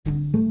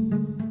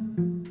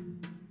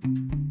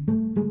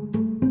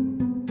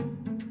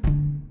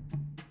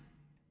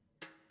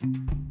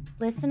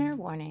Listener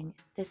warning,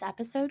 this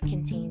episode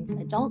contains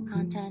adult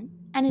content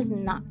and is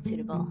not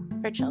suitable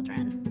for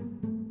children.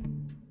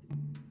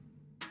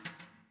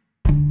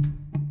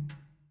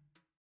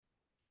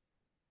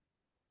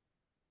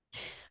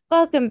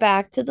 Welcome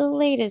back to the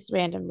latest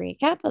random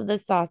recap of the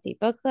Saucy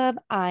Book Club.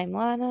 I'm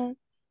Lana.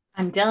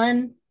 I'm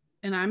Dylan.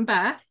 And I'm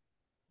Beth.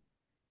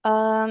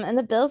 And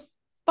the Bills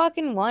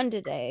fucking won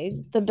today.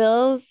 The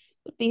Bills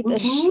beat the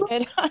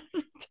shit out of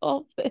the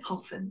Dolphins.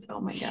 Dolphins, oh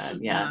my God,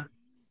 yeah.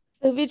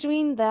 So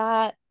between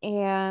that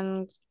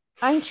and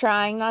I'm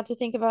trying not to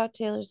think about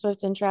Taylor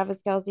Swift and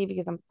Travis Kelce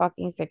because I'm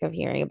fucking sick of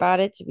hearing about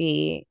it.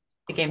 The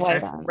game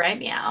starts right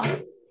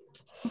meow.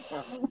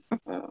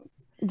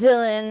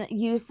 Dylan,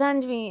 you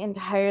send me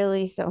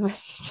entirely so many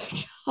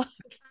TikToks.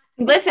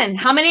 Listen,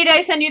 how many did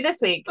I send you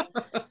this week?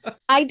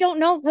 I don't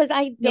know because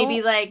I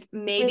don't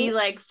maybe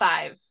like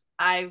 5.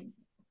 I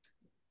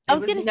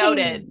was gonna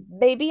say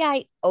maybe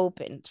I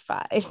opened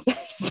 5,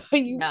 but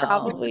you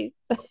probably.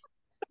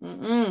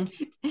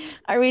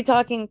 Are we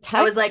talking text?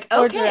 I was like,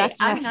 okay,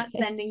 I'm not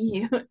sending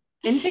you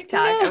in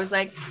TikTok. No. I was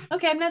like,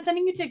 okay, I'm not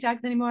sending you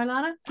TikToks anymore,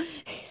 Lana.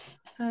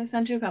 So I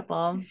sent you a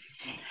couple.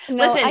 I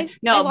watch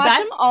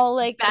them all.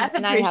 Beth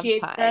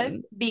appreciates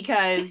this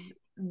because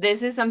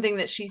this is something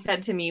that she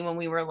said to me when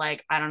we were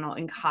like, I don't know,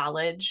 in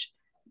college.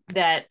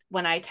 That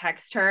when I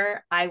text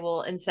her, I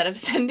will, instead of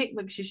sending,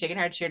 look, she's shaking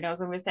her head, she knows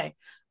what I'm gonna say.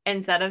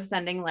 Instead of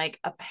sending like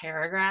a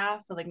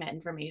paragraph of like my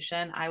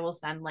information, I will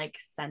send like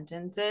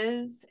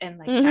sentences and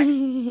like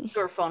text.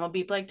 So her phone will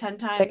beep like 10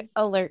 times.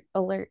 Like,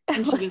 alert.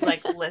 And she was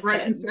like, listen.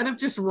 Right, instead of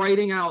just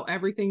writing out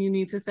everything you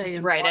need to say,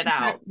 just write it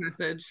out.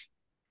 Message.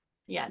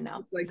 Yeah,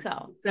 no. It's like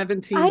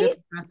 17 different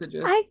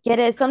messages. I get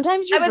it.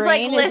 Sometimes your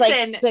brain is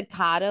like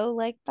staccato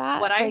like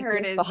that. What I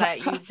heard is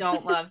that you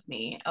don't love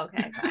me.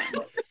 Okay,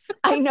 fine.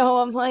 I know.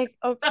 I'm like,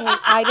 okay,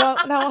 I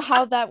don't know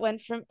how that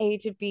went from A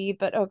to B,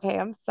 but okay,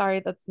 I'm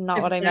sorry. That's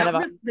not what I meant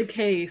about. If that was the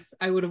case,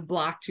 I would have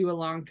blocked you a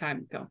long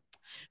time ago.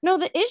 No,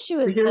 the issue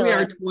is here we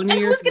are 20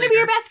 years who's going to be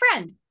your best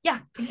friend? Yeah,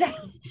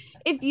 exactly.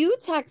 If you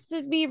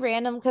texted me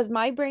random, because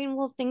my brain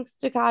will think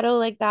staccato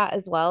like that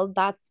as well,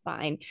 that's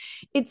fine.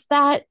 It's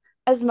that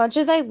as much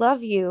as I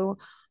love you,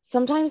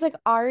 sometimes like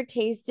our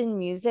taste in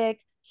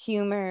music,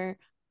 humor,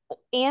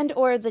 and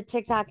or the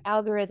TikTok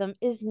algorithm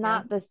is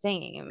not the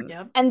same.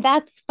 Yep. And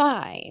that's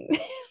fine.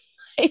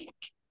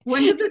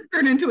 When did this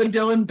turn into a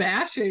Dylan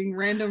bashing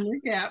random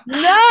recap?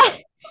 No,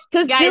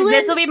 because guys,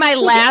 this will be my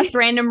last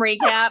random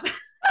recap.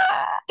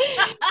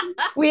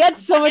 We had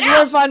so much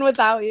more fun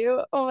without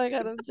you. Oh my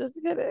God, I'm just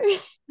kidding.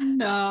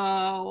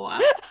 No.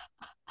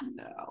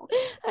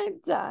 I'm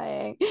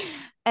dying.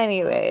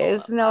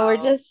 Anyways,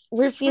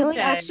 we're feeling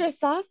extra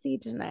saucy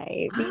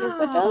tonight because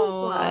the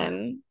Bills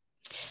won.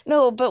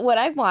 No, but what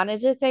I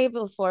wanted to say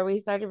before we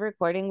started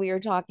recording, we were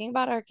talking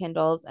about our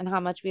Kindles and how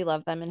much we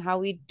love them and how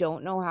we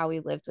don't know how we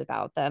lived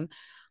without them.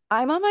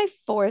 I'm on my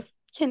 4th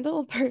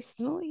Kindle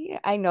personally.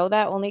 I know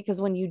that only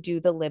because when you do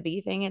the Libby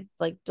thing, it's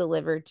like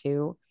delivered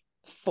to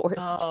 4th.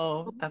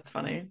 Oh, that's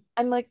funny.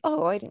 I'm like,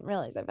 oh, I didn't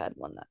realize I've had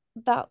one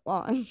that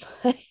long.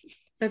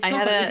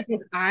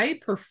 I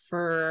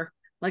prefer,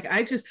 like,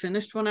 I just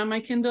finished one on my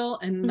Kindle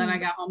and then I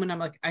got home and I'm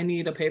like, I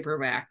need a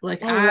paperback.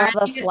 Like, I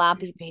love a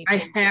floppy paper.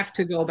 I have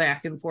to go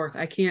back and forth.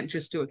 I can't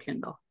just do a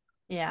Kindle.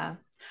 Yeah.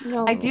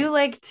 No. I do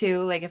like to,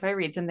 like, if I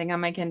read something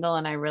on my Kindle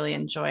and I really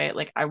enjoy it,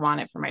 like, I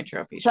want it for my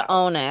trophy shelf. To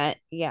own it.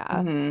 Yeah.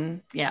 Mm-hmm.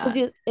 Yeah.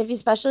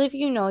 Especially if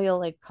you know you'll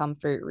like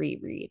comfort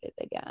reread it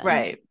again.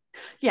 Right.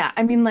 Yeah.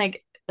 I mean,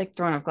 like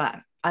Throne of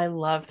Glass. I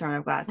love Throne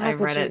of Glass.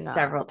 I've read it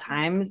several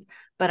times,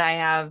 but I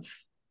have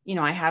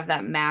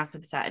that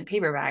massive set in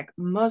paperback.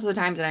 Most of the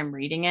times that I'm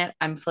reading it,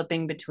 I'm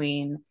flipping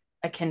between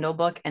a Kindle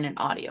book and an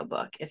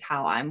audiobook is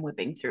how I'm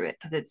whipping through it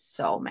because it's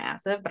so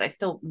massive, but I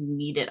still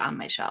need it on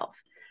my shelf.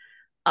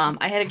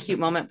 I had a cute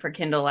moment for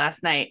Kindle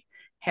last night.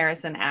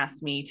 Harrison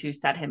asked me to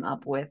set him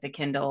up with a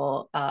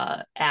Kindle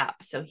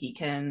app so he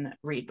can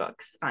read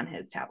books on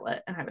his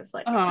tablet. And I was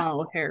like,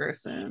 oh,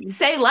 Harrison.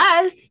 Say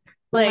less.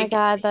 Like, oh my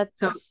God, that's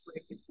so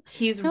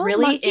he's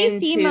really into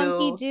see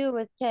monkey do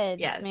with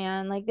kids. Yes.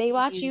 Man, like they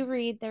watch you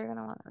read, they're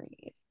gonna want to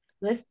read.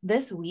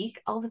 This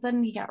week, all of a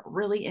sudden, he got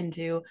really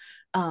into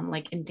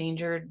like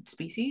endangered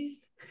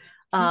species.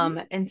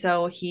 And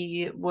so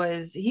he's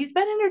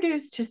been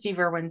introduced to Steve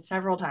Irwin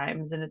several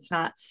times, and it's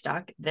not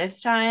stuck.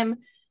 This time,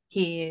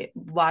 he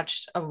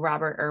watched a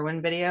Robert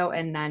Irwin video,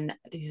 and then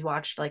he's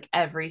watched like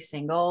every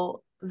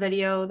single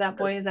video that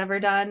boy has ever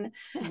done,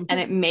 and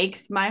it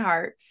makes my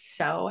heart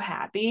so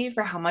happy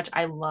for how much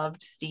I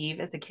loved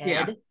Steve as a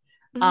kid.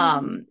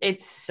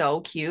 It's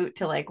so cute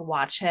to like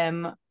watch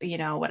him,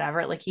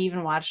 whatever, like he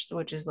even watched,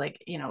 which is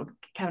like,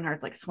 Kevin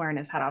Hart's like swearing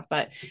his head off,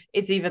 but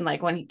it's even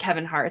like when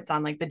Kevin Hart's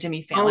on like the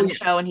Jimmy Fallon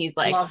show and he's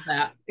like, love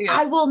that. Yeah.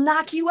 I will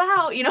knock you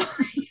out,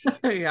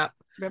 Yeah.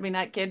 I mean,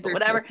 that kid, but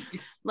whatever. So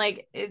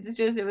like,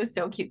 it was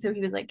so cute. So he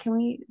was like,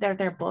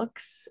 they're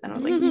books? And I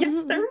was like,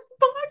 yes, there's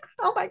books.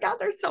 Oh my God,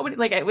 there's so many.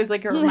 Like, it was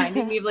like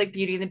reminding me of like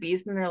Beauty and the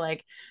Beast. And they're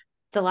like,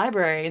 the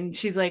library. And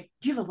she's like,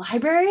 you have a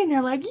library? And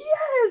they're like,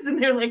 yes. And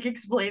they're like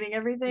explaining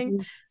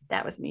everything.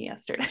 That was me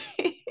yesterday.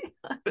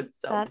 I was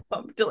so That's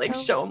pumped to like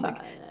so show him, fun.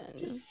 like,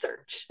 just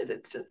search and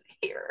it's just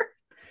here.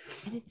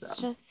 And it's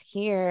just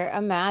here.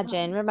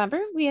 Imagine. Remember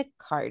we had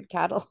card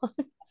catalogs?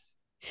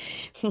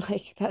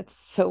 Like that's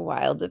so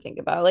wild to think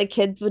about. Like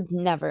kids would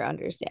never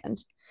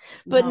understand.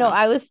 But no, No.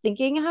 I was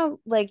thinking how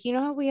like you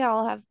know how we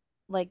all have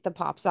like the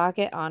pop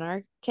socket on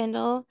our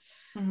Kindle?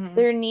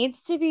 There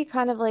needs to be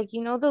kind of like,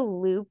 you know, the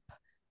loop,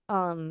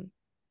 um,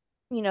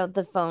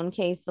 the phone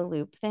case, the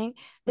loop thing.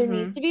 There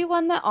needs to be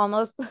one that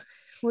almost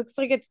looks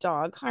like a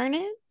dog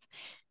harness.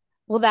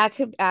 Well, that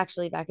could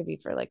be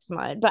for like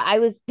smut, but I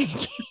was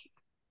thinking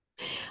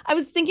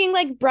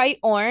like bright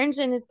orange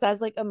and it says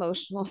like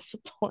emotional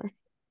support.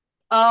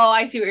 Oh,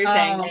 I see what you're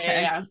saying. Oh,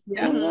 okay.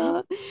 You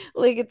know,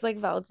 like it's like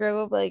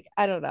Velcro, like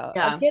I don't know.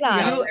 Yeah. Get on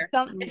Yeah. it.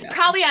 It's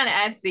probably on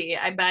Etsy,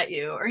 I bet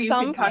you, or you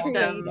could Some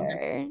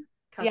creator.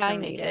 Yeah, I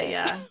make need it. it.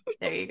 Yeah,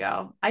 there you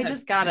go. I That's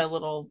just got a nice.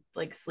 little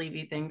like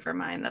sleevey thing for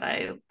mine that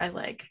I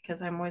like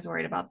because I'm always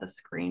worried about the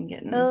screen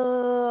getting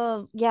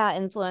Oh, yeah,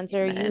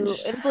 influencer. You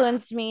damaged.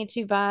 influenced me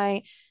to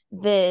buy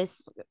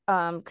this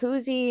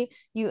koozie.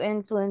 You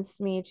influenced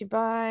me to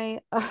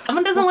buy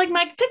Someone doesn't like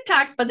my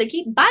TikToks, but they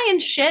keep buying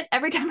shit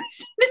every time I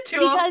send it to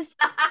them. because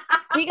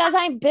because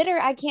I'm bitter.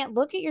 I can't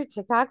look at your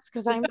TikToks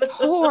because I'm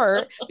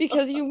poor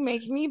because you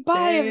make me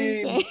buy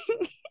everything.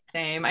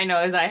 Same. I know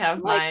as I have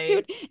I'm like,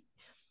 dude,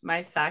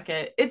 my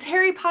socket. It's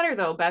Harry Potter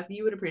though, Beth.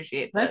 You would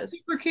appreciate That's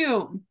this. super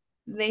cute.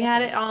 They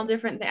had it all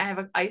different. I have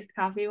an iced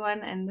coffee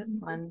one and this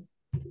one.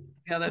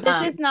 Yeah, that's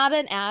this is not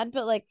an ad,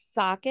 but like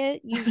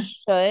Socket, you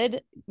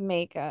should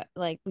make a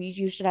like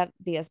you should have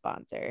be a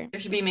sponsor.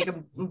 There should be make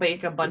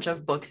a bunch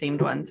of book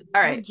themed ones.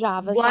 All right.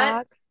 Java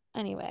socks.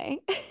 Anyway.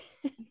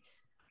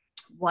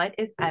 What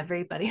is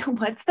everybody?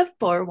 What's the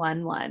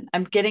 411?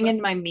 I'm getting in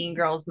my Mean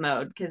Girls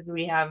mode because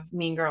we have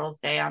Mean Girls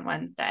Day on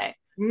Wednesday.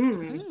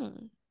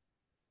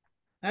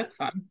 That's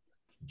fun.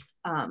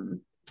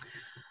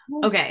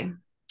 Okay.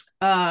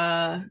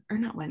 Or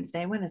not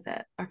Wednesday. When is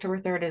it? October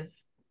 3rd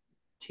is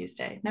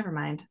Tuesday. Never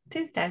mind.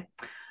 Tuesday.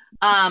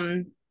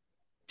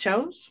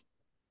 Shows?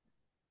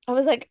 I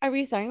was like, are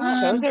we starting with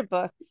shows or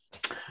books?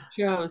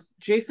 Shows.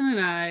 Jason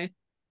and I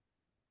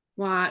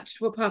watched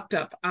what popped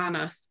up on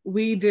us.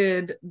 We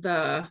did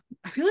I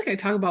feel like I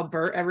talk about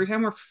Bert every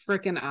time we're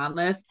freaking on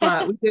this,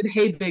 but we did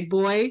Hey Big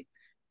Boy,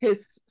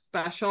 his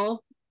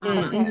special.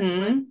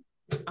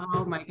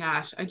 Oh my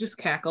gosh, I just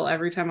cackle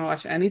every time I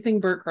watch anything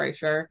Bert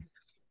Kreischer.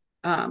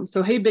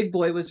 So Hey Big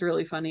Boy was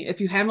really funny.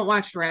 If you haven't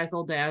watched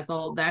Razzle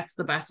Dazzle, that's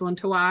the best one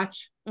to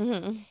watch.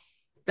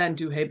 Then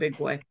do Hey Big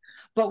Boy.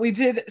 But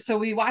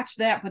we watched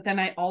that, but then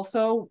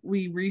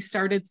we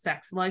restarted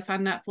Sex Life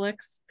on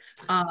Netflix.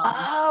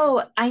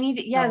 I need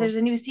to, there's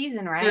a new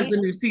season, right? There's a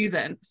new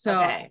season. So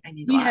okay,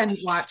 he hadn't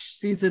watched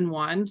season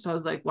 1. So I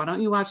was like, why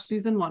don't you watch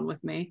season 1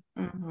 with me?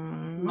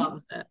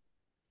 Loves it.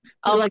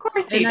 Of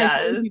course he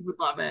does. He would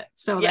love it.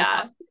 So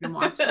that's why you can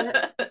watch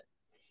it.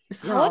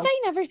 So, how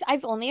have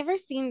I've only ever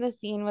seen the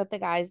scene with the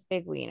guy's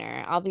big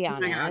wiener. I'll be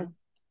honest.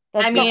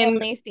 That's the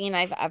only scene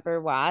I've ever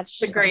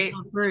watched.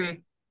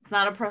 It's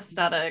not a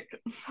prosthetic.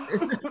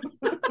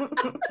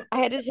 I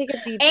had to take a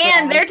deep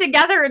and they're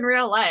together in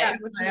real life,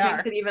 which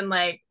makes it even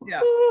like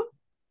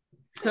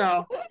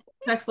So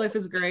Sex Life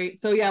is great.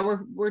 So yeah,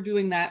 we're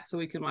doing that so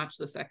we can watch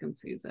the second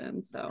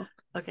season. So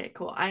okay,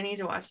 cool. I need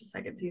to watch the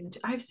second season too.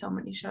 I have so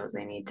many shows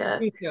I need to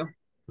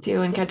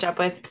do and catch up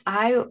with.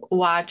 I've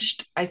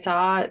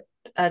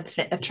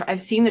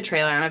seen the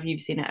trailer. I don't know if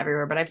you've seen it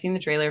everywhere, but I've seen the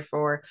trailer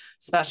for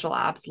Special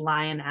Ops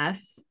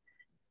Lioness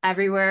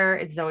everywhere.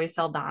 It's Zoe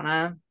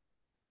Saldana.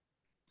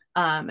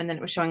 And then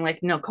it was showing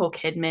like Nicole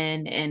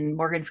Kidman and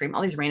Morgan Freeman,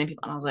 all these random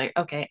people. And I was like,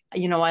 okay,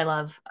 I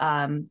love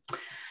an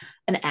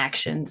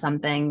action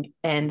something.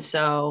 And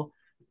so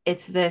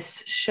it's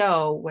this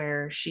show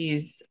where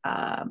she's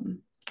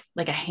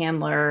like a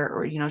handler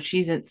or,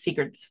 she's in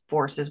secret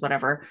forces,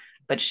 whatever,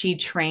 but she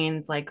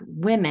trains like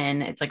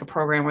women. It's like a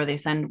program where they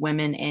send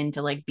women in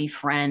to like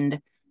befriend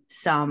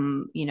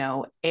some,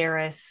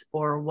 heiress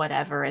or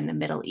whatever in the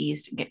Middle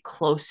East and get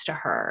close to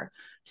her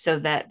so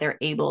that they're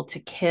able to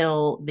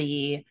kill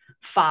the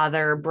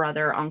father,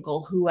 brother,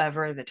 uncle,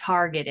 whoever the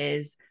target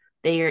is.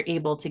 They are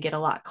able to get a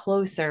lot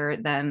closer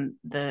than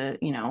the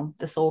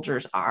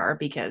soldiers are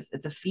because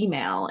it's a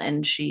female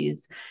and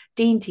she's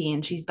dainty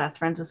and she's best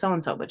friends with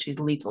so-and-so, but she's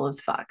lethal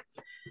as fuck.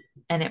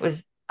 And it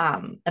was,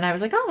 and I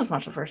was like, I'll just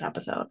watch the first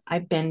episode.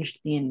 I binged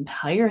the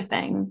entire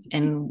thing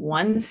in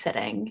one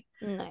sitting.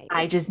 Nice.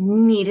 I just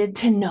needed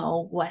to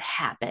know what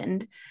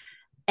happened.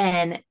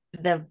 And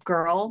the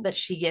girl that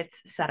she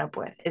gets set up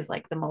with is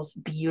like the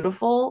most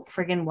beautiful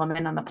friggin'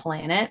 woman on the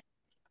planet.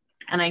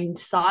 And I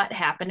saw it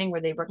happening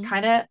where they were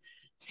kind of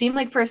seemed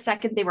like for a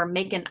second they were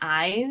making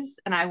eyes.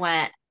 And I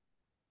went,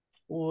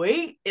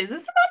 wait, is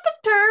this about to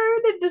turn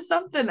into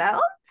something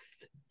else?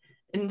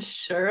 And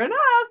sure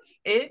enough,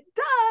 it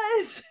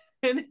does.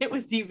 And it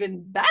was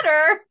even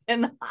better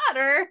and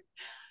hotter.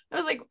 I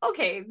was like,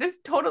 okay, this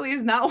totally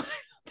is not what I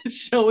thought the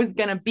show was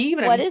gonna be.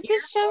 But what is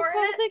this show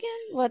called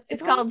again?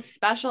 It's called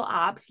Special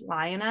Ops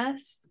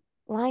Lioness.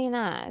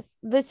 Lioness.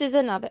 This is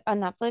a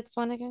Netflix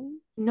one again?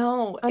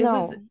 No, Oh it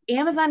was no.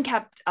 Amazon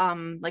kept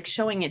like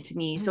showing it to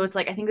me. So it's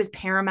like I think it was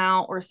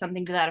Paramount or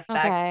something to that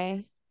effect.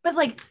 Okay. But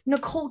like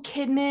Nicole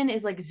Kidman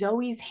is like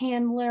Zoe's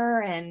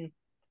handler and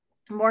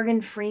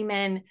Morgan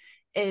Freeman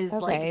is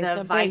like Okay. the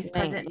So big vice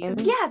president. Yeah,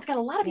 names. it's got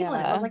a lot of people in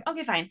it. So I was Yeah. like,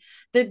 okay, fine.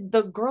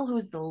 The girl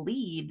who's the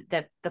lead,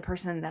 that the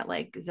person that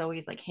like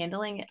Zoe's like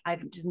handling,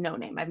 I've just no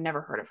name. I've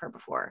never heard of her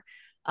before.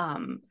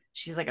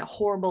 She's like a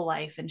horrible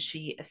life and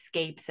she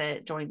escapes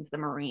it, joins the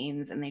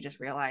Marines, and they just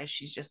realize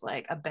she's just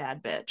like a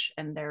bad bitch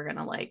and they're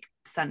gonna like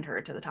send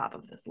her to the top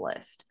of this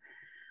list.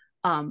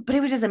 But it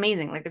was just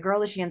amazing. Like the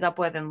girl that she ends up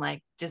with and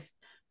like just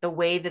the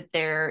way that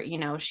they're,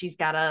 she's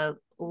got to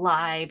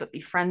lie but be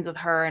friends with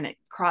her and it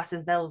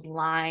crosses those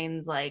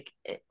lines. Like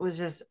it was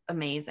just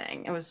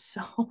amazing. It was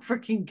so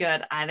freaking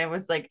good. And it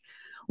was like,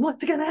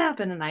 what's gonna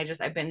happen? And I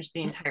binged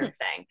the entire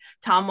thing.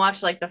 Tom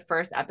watched like the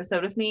first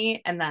episode with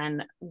me, and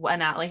then when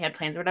Natalie had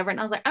plans or whatever, and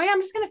I was like, oh yeah,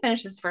 I'm just gonna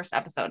finish this first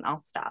episode and I'll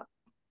stop.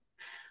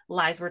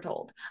 Lies were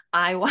told.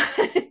 I watched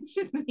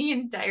the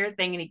entire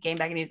thing and he came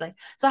back and he's like,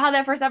 so how'd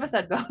that first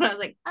episode go? And I was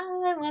like,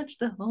 I watched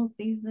the whole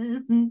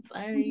season.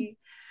 Sorry.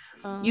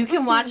 You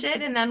can watch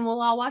it and then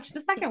we'll all watch the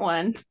second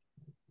one.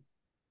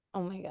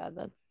 Oh my God,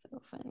 that's so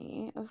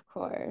funny. Of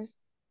course.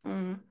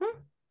 Mm-hmm.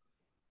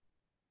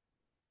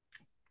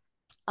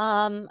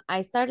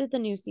 I started the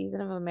new season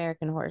of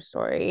American Horror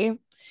Story,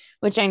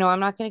 which I know I'm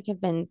not going to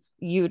convince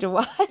you to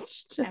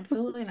watch.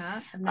 Absolutely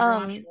not. I've never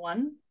watched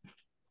one.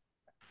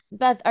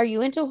 Beth, are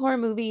you into horror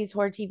movies,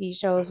 horror TV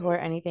shows, horror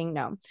anything?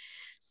 No.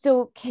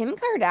 So Kim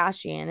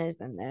Kardashian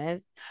is in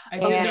this.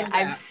 Okay,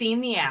 I've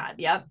seen the ad.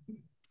 Yep.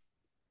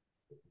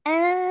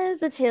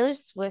 As a Taylor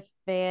Swift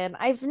fan,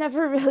 I've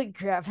never really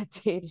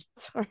gravitated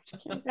towards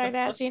Kim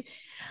Kardashian.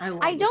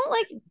 I don't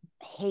like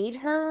hate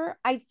her.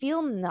 I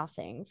feel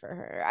nothing for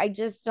her. I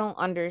just don't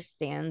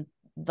understand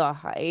the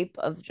hype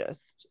of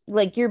just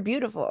like you're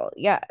beautiful,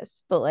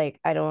 yes, but like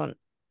I don't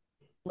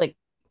like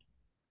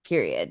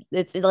period.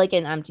 It's like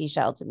an empty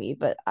shell to me,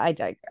 but I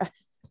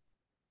digress.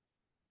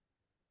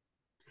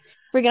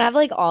 We're gonna have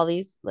like all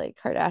these like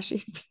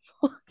Kardashian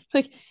people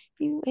like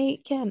you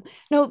hate Kim.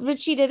 No, but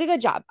she did a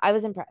good job. I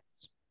was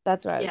impressed.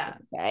 That's what I was gonna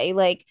say.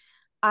 Like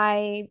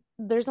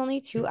there's only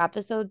 2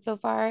 episodes so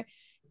far.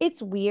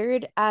 It's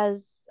weird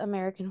as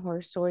American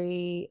Horror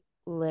Story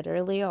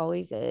literally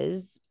always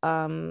is.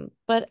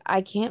 But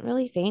I can't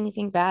really say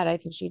anything bad. I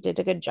think she did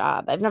a good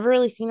job. I've never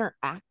really seen her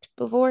act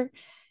before,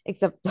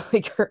 except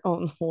like her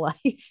own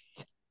life.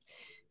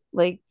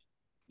 Like,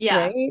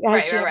 yeah, right?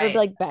 Has she ever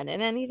like been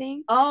in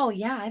anything? Oh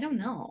yeah, I don't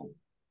know.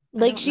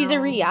 Like she's a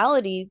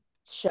reality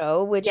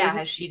show, which yeah, isn't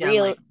has she done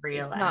real. like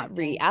real It's not acting?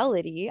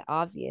 reality,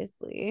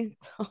 obviously.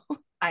 So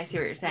I see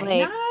what you're saying. No,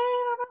 like I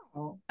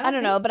don't know. I I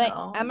don't don't think know,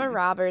 but so. Emma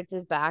Roberts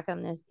is back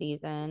on this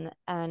season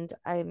and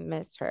I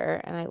missed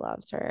her and I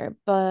loved her.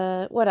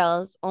 But what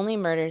else? Only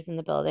Murders in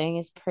the Building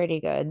is pretty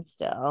good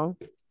still.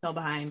 So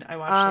behind. I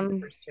watched like the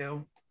first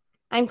 2.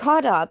 I'm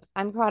caught up.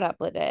 I'm caught up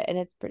with it and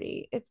it's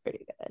pretty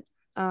good.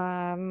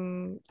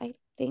 I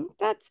think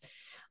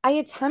I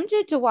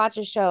attempted to watch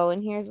a show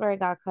and here's where I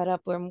got caught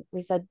up where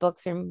we said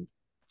books or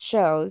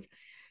shows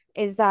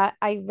is that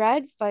I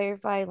read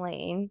Firefly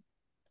Lane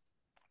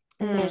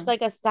and there's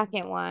like a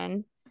second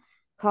one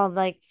called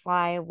like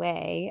Fly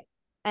Away.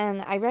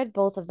 And I read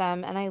both of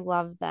them and I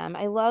loved them.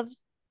 I loved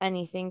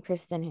anything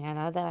Kristen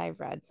Hanna that I've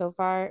read so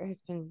far has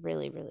been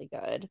really, really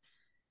good.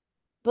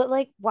 But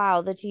like,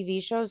 wow, the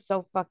TV show is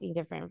so fucking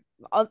different.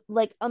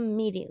 Like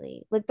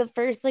immediately, like the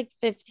first like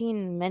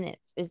 15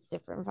 minutes is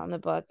different from the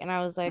book, and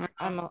I was like,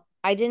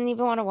 I didn't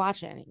even want to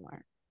watch it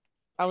anymore.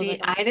 I was See,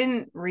 like, I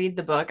didn't read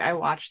the book. I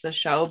watched the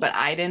show, but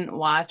I didn't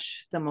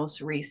watch the most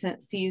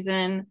recent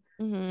season.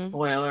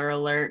 Spoiler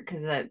alert,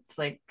 because it's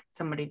like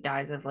somebody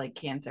dies of like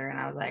cancer, and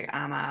I was like,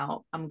 I'm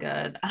out. I'm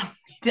good.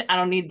 I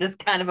don't need this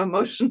kind of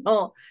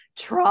emotional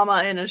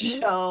trauma in a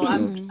show.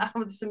 I'm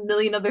there's a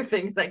million other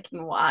things I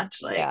can watch.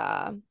 Like,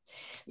 yeah.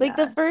 Like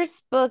the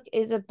first book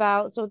is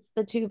about, so it's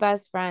the 2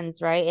 best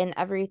friends, right? And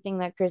everything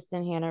that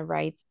Kristen Hanna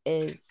writes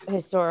is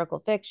historical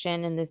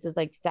fiction, and this is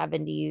like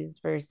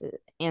 70s versus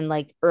and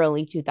like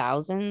early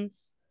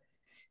 2000s.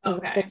 There's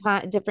like the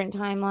time different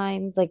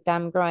timelines, like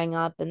them growing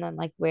up and then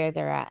like where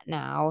they're at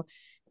now.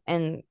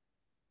 And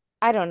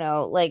I don't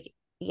know, like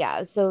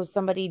yeah, so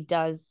somebody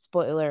does,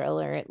 spoiler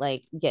alert,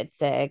 like get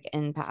sick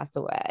and pass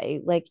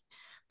away. Like,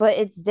 but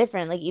it's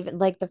different. Like even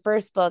like the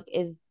first book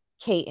is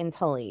Kate and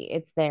Tully.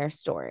 It's their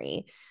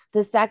story.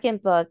 The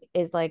second book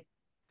is like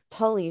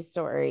Tully's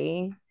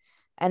story.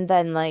 And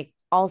then like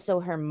also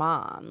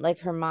like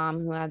her mom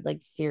who had like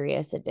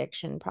serious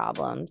addiction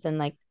problems and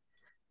like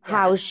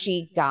how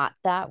she got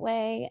that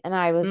way. And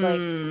I was like,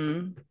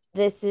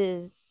 this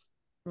is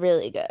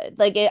really good.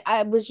 Like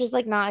I was just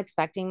like not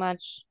expecting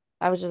much.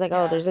 I was just like,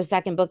 oh, there's a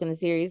second book in the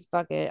series.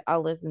 Fuck it.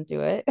 I'll listen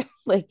to it.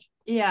 Like,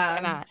 why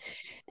not?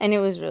 And it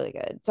was really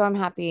good. So I'm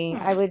happy.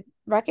 I would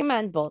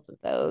recommend both of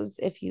those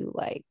if you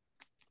like,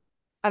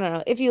 I don't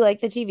know, if you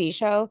like the TV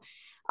show.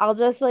 I'll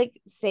just like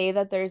say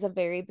that there's a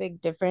very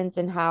big difference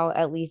in how,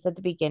 at least at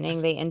the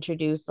beginning, they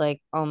introduced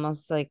like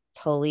almost like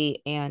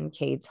Tully and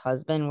Kate's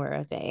husband were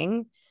a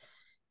thing.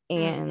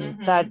 And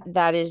Mm-hmm.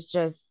 that is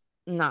just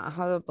not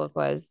how the book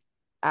was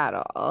at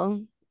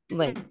all.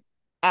 Like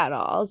at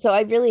all. So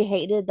I really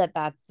hated that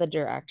that's the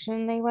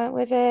direction they went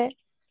with it.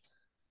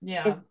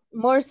 Yeah. It's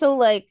more so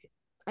like,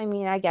 I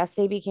mean, I guess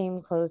they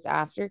became close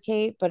after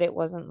Kate, but it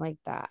wasn't like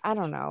that. I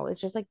don't know. It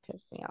just like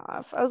pissed me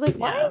off. I was like,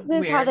 why Yeah. is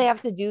this how they Weird.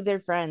 have to do their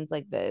friends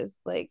like this?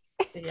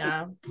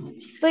 Yeah.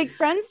 Like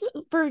friends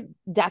for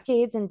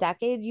decades and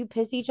decades, you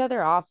piss each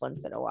other off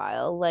once in a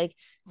while. Like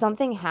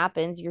something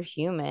happens, you're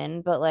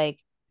human, but like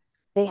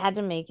they had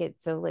to make it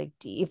so like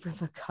deep with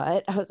the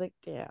cut. I was like,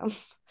 damn.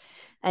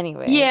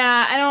 Anyway,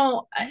 Yeah, I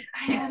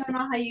don't know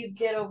how you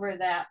get over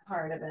that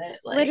part of it.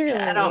 Like, I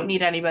don't literally,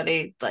 need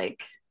anybody,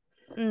 like,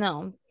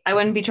 no. I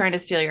wouldn't be trying to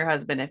steal your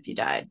husband if you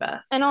died,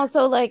 Beth. And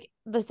also, like,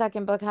 the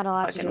second book had a It's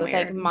lot to do fucking with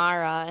like weird.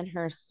 Mara and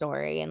her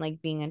story and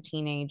like being a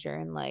teenager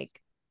and like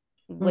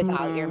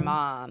without your Mm-hmm.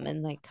 mom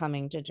and like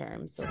coming to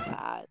terms with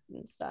that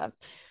and stuff.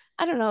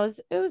 I don't know.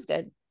 It was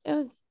good. It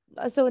was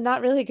so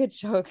not really a good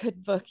show, a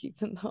good book,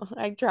 even though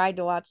I tried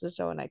to watch the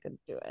show and I couldn't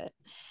do it.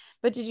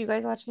 But did you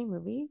guys watch any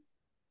movies?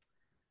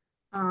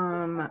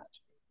 Um,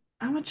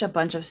 I watched a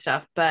bunch of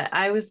stuff, but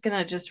I was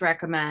gonna just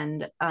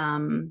recommend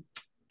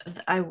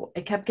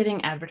it kept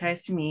getting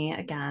advertised to me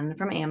again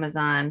from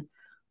Amazon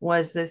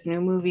was this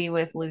new movie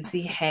with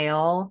Lucy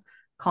Hale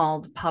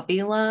called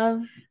Puppy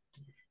Love.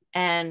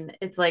 And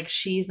it's like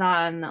she's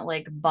on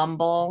like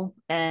Bumble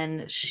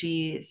and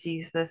she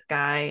sees this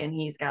guy and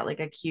he's got like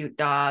a cute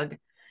dog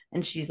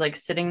and she's like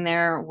sitting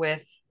there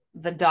with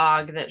the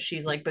dog that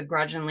she's like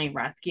begrudgingly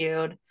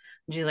rescued.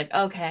 And she's like,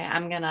 okay,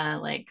 I'm gonna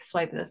like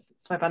swipe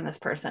on this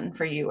person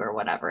for you or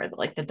whatever.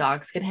 Like the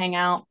dogs can hang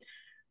out.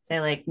 They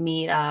like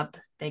meet up,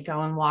 they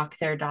go and walk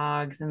their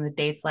dogs, and the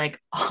date's like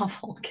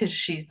awful because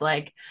she's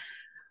like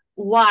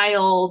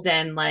wild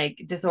and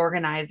like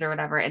disorganized or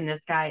whatever. And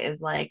this guy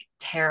is like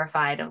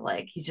terrified of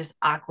like, he's just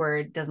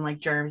awkward, doesn't like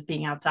germs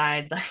being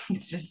outside. Like,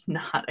 he's just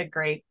not a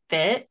great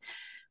fit.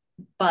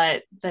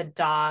 But the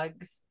dog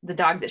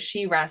that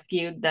she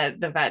rescued that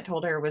the vet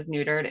told her was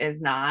neutered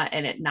is not.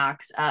 And it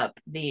knocks up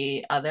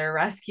the other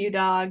rescue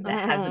dog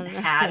that Oh hasn't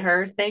had no.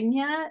 her thing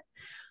yet.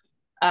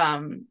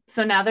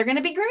 So now they're going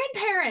to be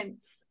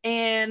grandparents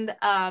and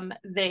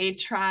they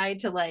try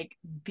to like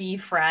be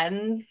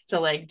friends to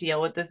like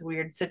deal with this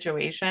weird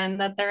situation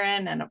that they're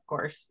in, and of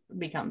course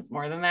becomes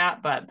more than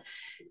that. But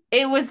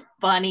it was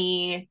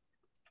funny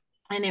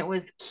and it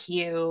was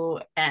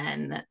cute,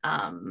 and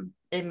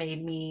it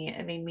made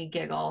me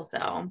giggle.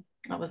 So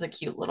that was a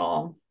cute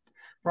little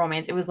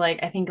romance. It was like,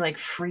 I think like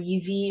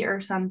Freevee or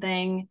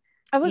something.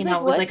 I was like,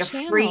 It was what like a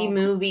free channel?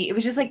 movie. It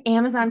was just like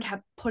Amazon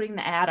kept putting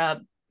the ad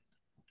up,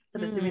 so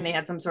I'm assuming they Mm,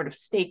 had some sort of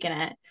stake in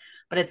it.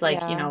 But it's like,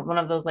 yeah. one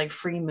of those like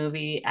free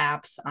movie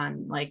apps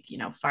on like,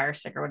 Fire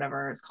Stick or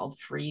whatever. It's called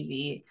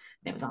Freevee.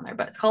 It was on there,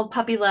 but it's called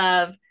Puppy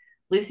Love.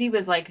 Lucy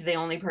was like the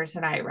only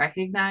person I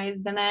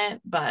recognized in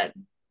it, but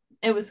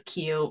it was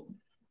cute.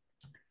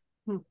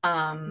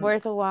 Hmm.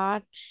 Worth a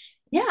watch.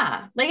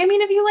 Yeah. Like, I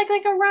mean, if you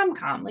like a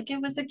rom-com, like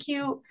it was a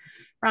cute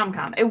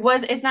rom-com.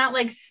 It's not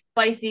like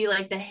spicy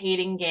like The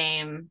Hating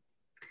Game.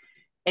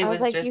 It I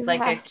was was like, just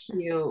like a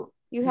cute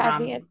you had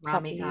me at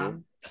puppies.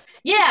 rommy-com.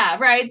 Yeah,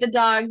 right. The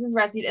dogs is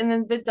rescued, and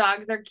then the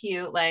dogs are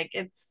cute. Like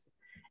it's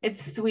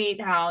sweet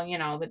how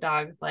the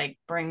dogs like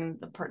bring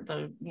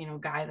the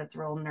guy that's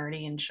real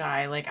nerdy and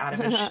shy like out of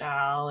his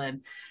shell,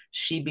 and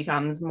she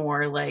becomes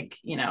more like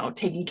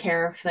taking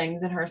care of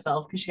things in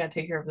herself because she got to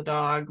take care of the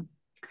dog.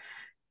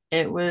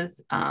 It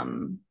was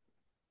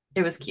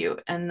it was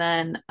cute, and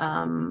then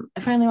I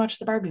finally watched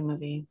the Barbie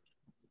movie.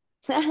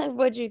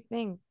 What'd you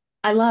think?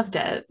 I loved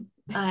it.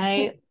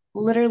 I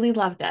literally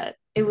loved it.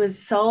 I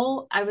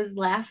was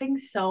laughing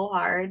so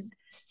hard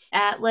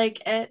at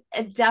like it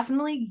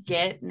definitely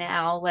get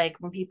now like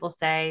when people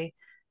say,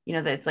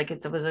 that it's like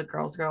it was a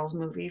girls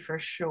movie for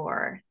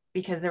sure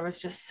because there was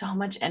just so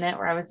much in it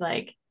where I was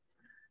like,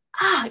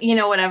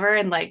 whatever.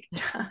 And like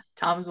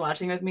Tom's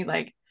watching with me,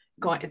 like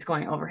it's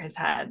going over his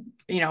head,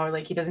 or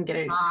like he doesn't get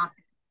it. Ah,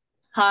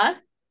 Huh?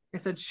 I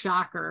said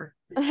shocker.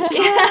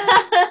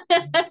 Yeah.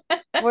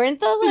 Weren't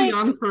the Too like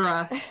young for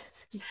us.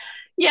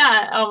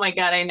 Yeah. Oh my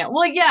God, I know.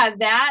 Well, yeah,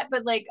 that,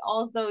 but like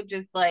also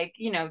just like,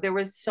 there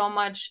was so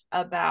much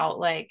about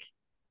like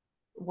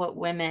what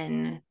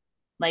women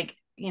like,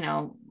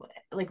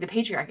 like the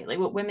patriarchy, like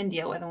what women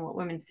deal with and what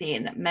women see,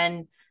 and that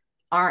men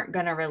aren't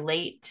going to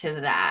relate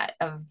to that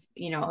of,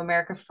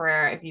 America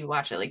Ferrera, if you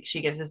watch it, like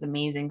she gives this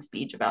amazing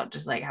speech about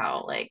just like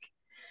how like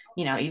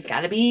you've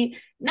got to be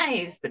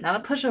nice, but not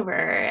a pushover.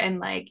 And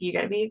like, you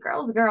got to be a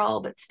girl's girl,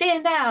 but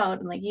stand out.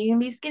 And like, you can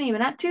be skinny, but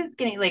not too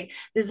skinny. Like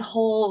this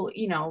whole,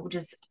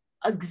 just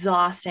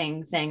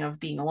exhausting thing of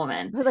being a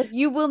woman. like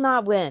you will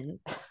not win.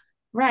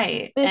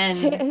 Right. This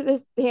And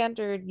this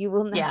standard you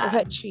will never yeah,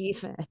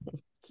 achieve it.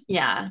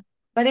 yeah.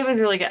 But it was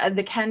really good.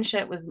 The Ken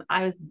shit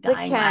I was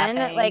dying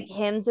laughing. Like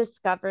him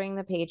discovering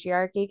the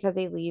patriarchy because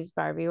he leaves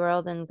Barbie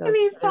world and And goes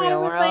he to the thought it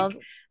real was like world.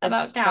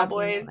 about It's fucking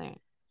cowboys. hilarious.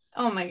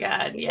 Oh my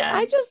God. He's Yeah.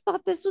 like, I just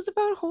thought this was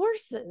about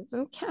horses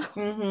and cows.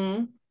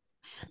 Mm-hmm.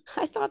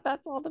 I thought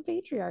that's all the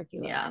patriarchy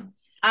was. Yeah.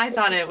 I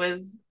thought it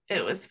was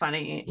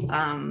funny.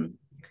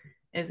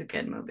 Is a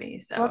good movie.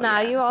 So well,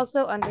 now yeah. you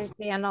also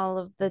understand all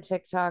of the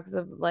TikToks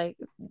of like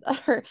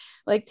her,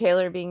 like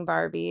Taylor being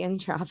Barbie and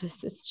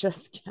Travis is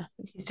just Ken.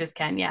 He's just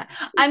Ken. Yeah.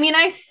 I mean,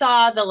 I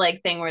saw the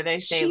like thing where they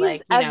say She's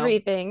like,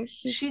 everything.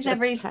 She's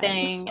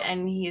everything Ken.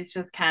 and he's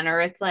just Ken. Or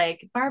it's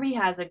like Barbie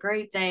has a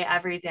great day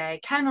every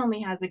day. Ken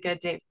only has a good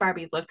day if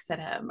Barbie looks at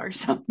him or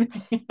something.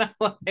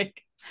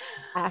 Like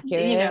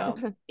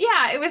accurate.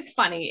 Yeah, it was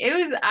funny.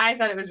 I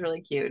thought it was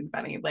really cute and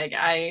funny. Like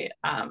I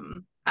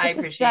it's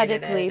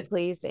appreciated aesthetically it.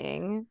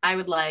 pleasing. I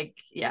would like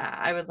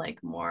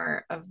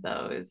more of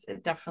those.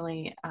 It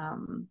definitely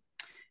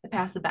it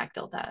passed the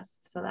Bechdel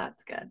test, so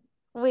that's good.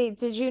 Wait,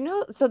 did you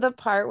know? So the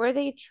part where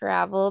they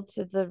travel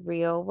to the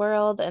real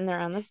world and they're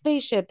on the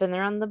spaceship and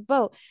they're on the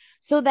boat.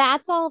 So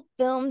that's all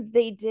filmed.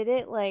 They did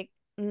it like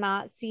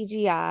not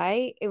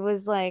CGI. It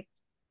was like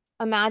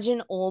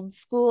imagine old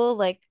school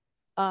like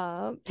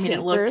I mean, it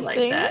paper looked like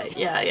things that.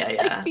 Yeah, yeah,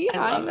 like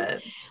yeah. I love behind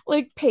it.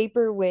 like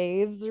paper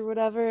waves or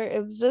whatever. It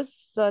was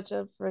just such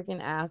a freaking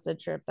acid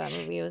trip. That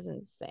movie was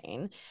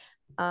insane.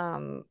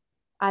 Um,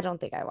 I don't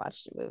think I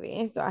watched a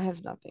movie, so I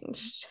have nothing to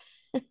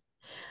share.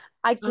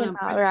 I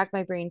cannot rack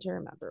my brain to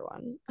remember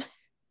one.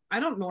 I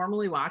don't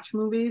normally watch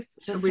movies.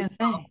 Just gonna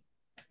say.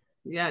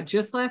 Yeah,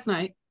 just last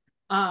night,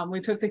 we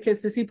took the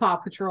kids to see Paw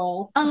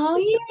Patrol. Oh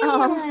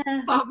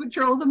yeah, Paw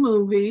Patrol the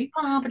movie.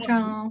 Paw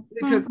Patrol.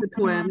 We took the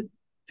twin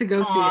to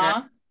go see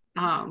it.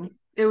 Aww.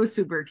 It was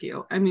super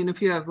cute. I mean,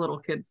 if you have little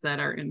kids that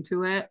are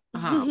into it,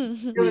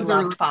 it We was a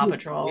loved really Paw cute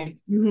Patrol.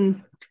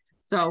 movie.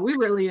 So we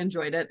really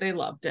enjoyed it. They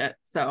loved it.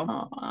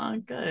 So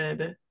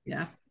good.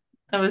 Yeah.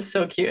 That was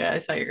so cute. I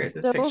saw your guys'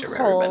 so picture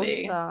of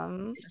everybody.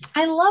 Wholesome.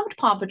 I loved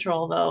Paw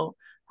Patrol though.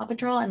 Paw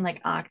Patrol and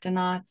like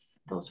Octonauts.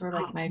 Those were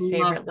like my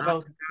favorite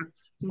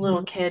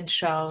little kid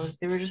shows.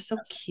 They were just so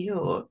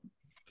cute.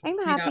 I'm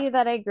happy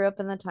that I grew up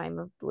in the time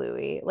of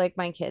Bluey. Like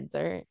my kids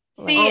are.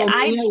 See,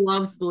 Mia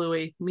loves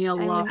Bluey. Mia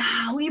loves.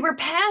 We were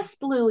past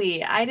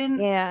Bluey. I didn't.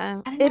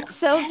 Yeah, I didn't it's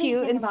so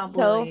cute and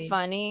so Bluey.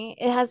 funny.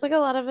 It has like a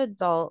lot of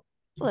adult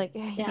like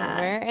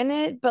humor in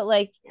it, but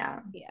like yeah,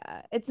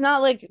 it's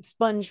not like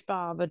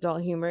SpongeBob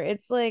adult humor.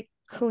 It's like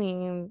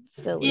clean,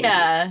 silly.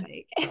 Yeah,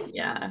 like,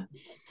 yeah,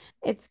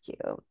 it's cute.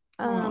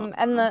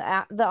 And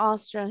the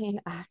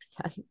Australian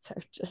accents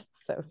are just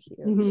so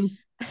cute.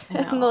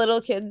 And the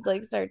little kids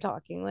like start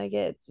talking like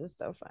it. It's just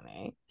so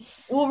funny.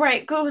 Well,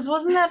 right, because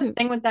wasn't that the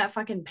thing with that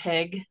fucking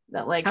pig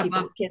that like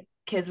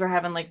kids were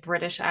having like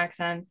British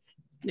accents?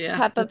 Yeah,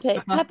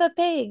 Peppa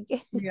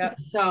Pig. Yeah.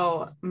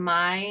 So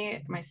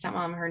my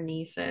stepmom, her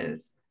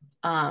nieces,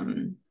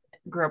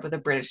 grew up with a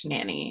British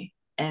nanny,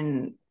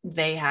 and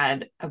they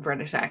had a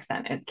British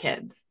accent as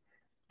kids,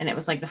 and it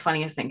was like the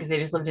funniest thing because they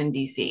just lived in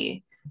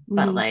DC.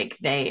 But like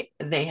they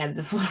had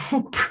this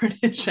little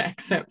British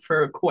accent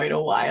for quite a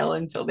while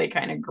until they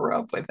kind of grew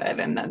up with it,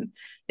 and then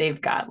they've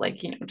got like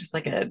just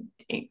like a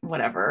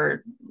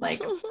whatever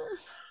like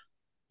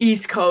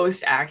East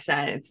Coast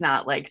accent. It's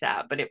not like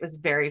that, but it was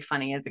very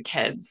funny as a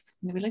kids.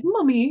 They'd be like,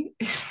 "Mommy,"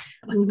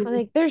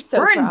 like they're so.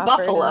 We're in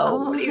Buffalo.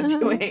 Now. What are you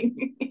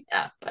doing?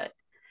 Yeah, but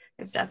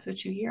if that's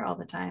what you hear all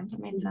the time, it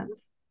made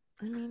sense.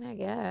 I mean, I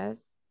guess.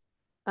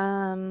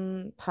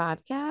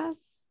 Podcasts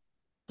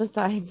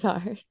besides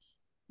ours.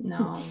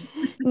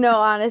 No,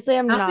 honestly,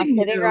 I'm not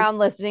sitting around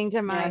listening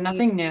to mine.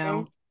 Nothing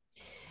new.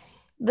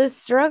 The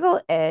struggle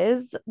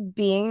is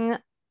being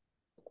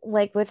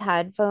like with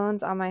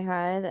headphones on my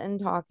head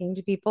and talking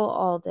to people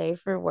all day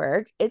for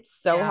work. It's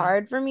so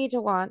hard for me to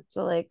want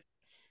to like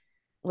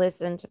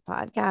listen to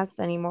podcasts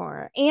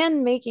anymore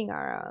and making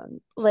our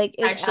own. Like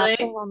it's a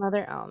whole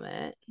other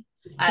element.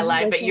 I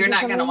lied, but you're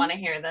not going to want to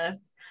hear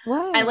this.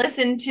 What? I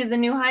listened to the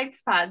New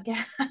Heights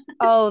podcast.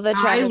 Oh,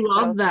 I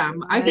love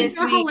them. I think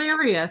they're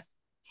hilarious.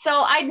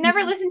 So I'd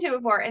never listened to it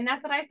before, and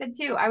that's what I said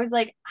too. I was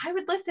like, I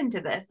would listen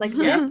to this. Like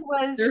this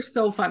was they're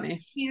so funny,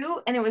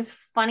 cute, and it was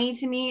funny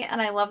to me. And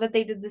I love that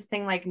they did this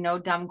thing like no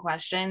dumb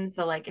questions.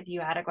 So like if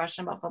you had a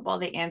question about football,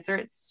 they answer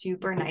it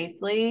super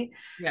nicely.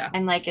 Yeah,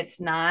 and like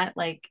it's not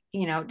like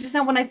just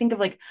not when I think of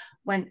like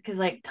because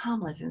like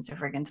Tom listens to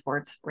friggin'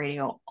 sports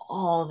radio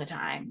all the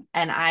time,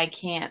 and I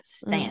can't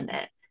stand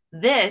it.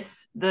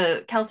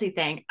 The Kelce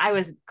thing, I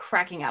was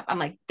cracking up. I'm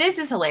like, this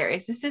is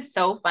hilarious. This is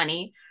so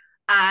funny.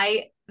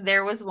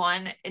 There was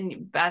one,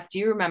 and Beth, do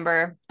you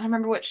remember? I don't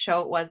remember what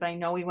show it was, but I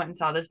know we went and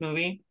saw this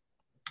movie.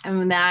 And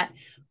when that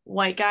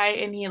white guy,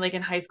 and he like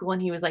in high school,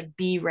 and he was like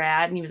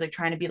B-Rad, and he was like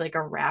trying to be like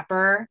a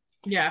rapper.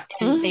 Yes.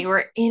 And they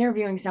were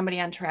interviewing somebody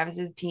on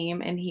Travis's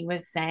team, and he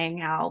was saying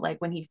how like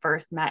when he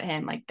first met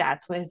him, like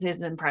that's what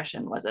his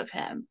impression was of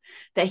him,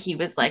 that he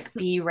was like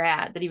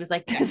B-Rad, that he was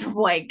like this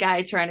white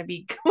guy trying to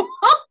be cool.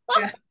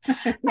 Yeah.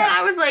 And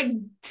I was like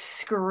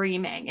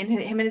screaming, and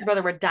him and his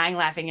brother were dying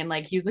laughing, and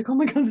like he was like, "Oh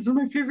my god, this is one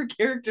of my favorite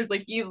characters!"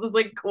 Like he was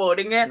like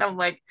quoting it, and I'm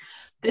like,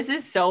 "This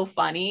is so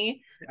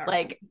funny." Yeah.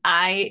 Like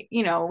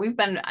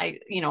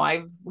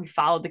we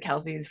followed the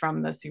Kelces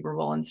from the Super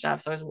Bowl and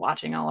stuff, so I was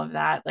watching all of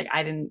that. Like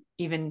I didn't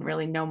even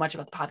really know much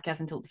about the podcast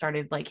until it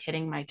started like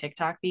hitting my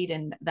TikTok feed,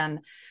 and then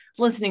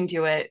listening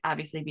to it,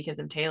 obviously because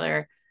of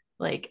Taylor.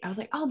 Like I was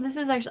like, oh, this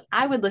is actually,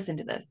 I would listen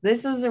to this.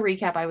 This is a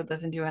recap I would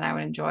listen to and I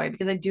would enjoy,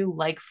 because I do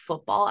like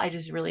football. I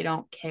just really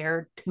don't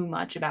care too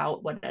much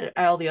about what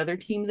all the other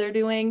teams are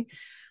doing.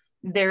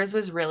 Theirs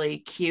was really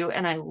cute,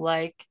 and I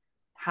like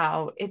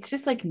how it's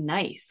just like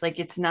nice. Like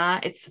it's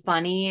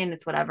funny and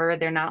it's whatever.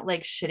 They're not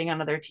like shitting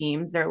on other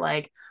teams. They're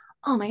like,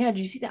 oh my god, did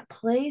you see that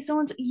play?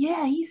 Someone's,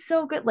 yeah, he's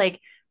so good. Like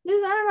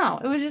just, I don't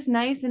know. It was just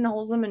nice and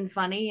wholesome and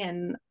funny,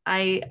 and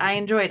I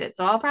enjoyed it.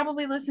 So I'll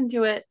probably listen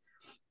to it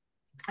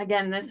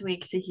again this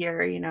week to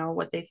hear,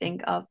 what they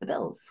think of the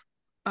Bills.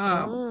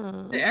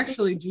 They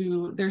actually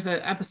do. There's an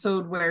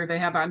episode where they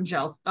have on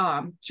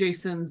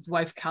Jason's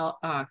wife,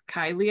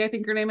 Kylie, I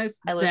think her name is.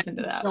 I listened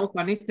to that. So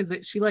funny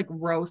because she like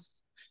roasts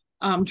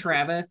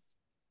Travis.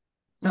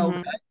 So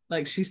good.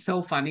 Like she's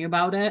so funny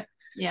about it.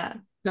 Yeah.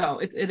 No,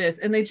 it is.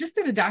 And they just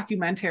did a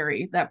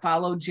documentary that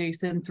followed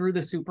Jason through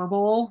the Super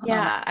Bowl.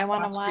 Yeah, I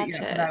want to watch it.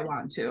 it. But I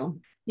want to.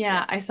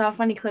 Yeah, I saw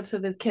funny clips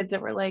with his kids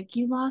that were like,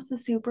 "You lost the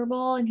Super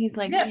Bowl," and he's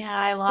like, "Yeah,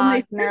 I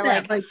lost." And they're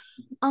like,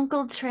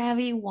 "Uncle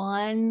Travie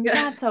won. Yeah.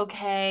 That's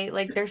okay."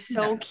 Like they're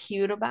so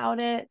cute about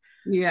it.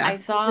 Yeah, I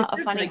saw a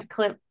funny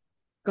clip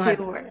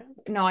too.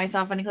 I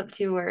saw a funny clip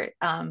too where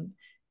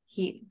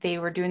they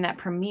were doing that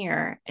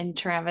premiere, and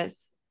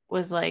Travis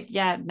was like,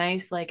 "Yeah,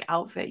 nice like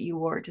outfit you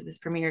wore to this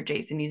premiere,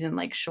 Jason." He's in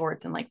like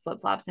shorts and like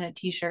flip-flops and a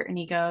t-shirt, and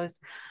he goes,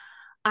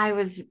 "I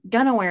was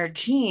gonna wear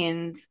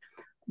jeans,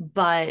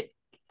 but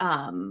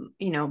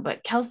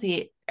but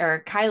Kelce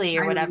or Kylie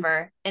or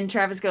whatever." And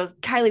Travis goes,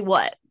 "Kylie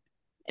what?"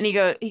 And he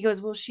goes,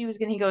 "Well,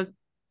 he goes,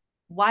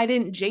 why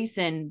didn't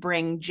Jason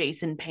bring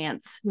Jason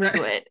pants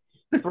to it,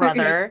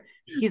 brother?"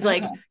 He's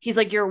like,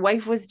 "Your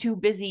wife was too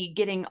busy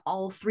getting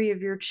all three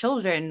of your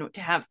children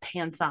to have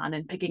pants on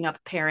and picking up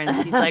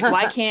parents." He's like,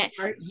 "Why can't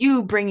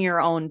you bring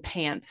your own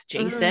pants,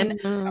 Jason?"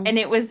 And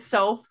it was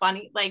so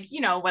funny, like,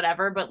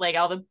 whatever. But like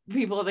all the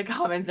people in the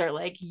comments are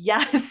like,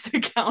 yes,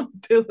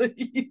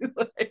 accountability.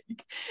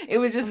 Like it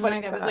was just funny.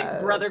 It was like,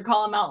 brother,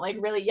 call him out. Like,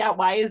 really? Yeah.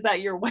 Why is that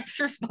your wife's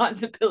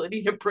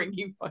responsibility to bring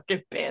you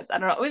fucking pants? I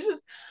don't know. It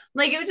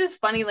was just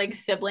funny, like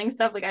sibling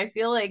stuff. Like I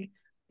feel like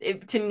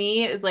to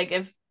me, it's like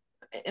if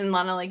in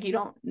Lana, like you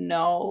don't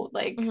know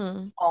like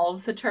all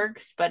of the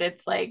Turks, but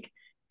it's like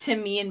to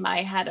me in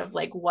my head of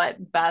like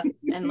what Beth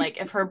and like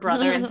if her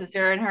brother and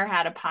sister and her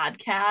had a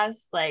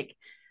podcast, like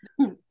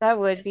that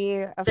would be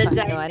a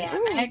funny one.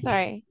 Ooh,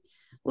 sorry.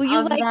 Well,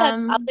 you like that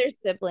other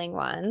sibling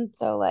one,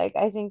 so like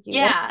I think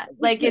you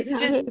like it's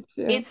just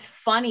it's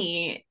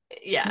funny.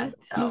 Yeah.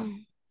 So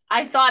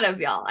I thought of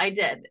y'all. I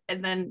did.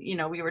 And then,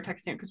 we were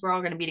texting because we're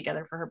all going to be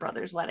together for her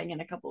brother's wedding in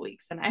a couple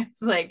weeks. And I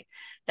was like,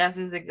 this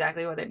is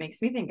exactly what it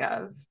makes me think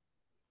of.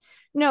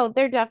 No,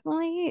 they're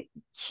definitely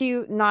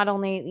cute, not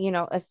only,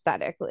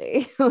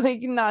 aesthetically,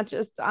 like not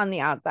just on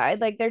the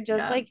outside. Like they're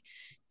just like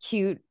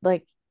cute,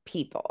 like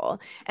people.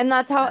 And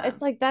that's how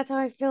that's how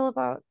I feel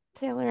about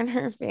Taylor and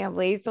her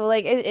family. So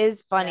like it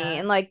is funny.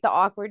 And like the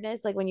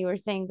awkwardness, like when you were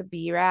saying the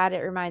B-Rad, it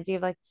reminds me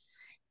of like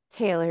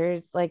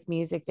Taylor's like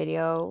music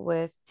video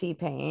with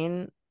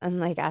T-Pain and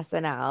like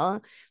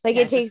SNL. Like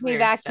it takes me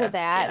back to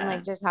that and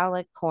like just how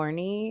like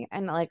corny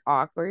and like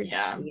awkward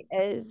she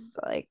is.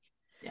 But like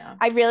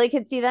I really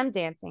could see them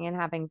dancing and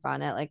having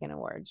fun at like an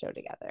award show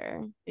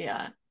together.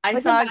 Yeah. I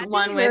saw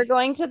one we were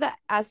going to the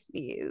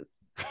ESPYs.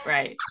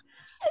 Right.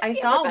 I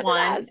saw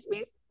one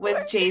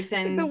with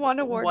Jason's the one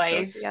award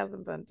wife she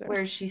hasn't been to,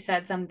 where she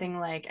said something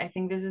like, I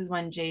think this is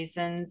when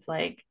Jason's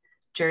like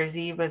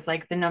jersey was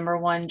like the number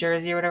one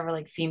jersey or whatever,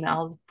 like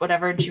females,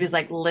 whatever. And she was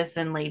like,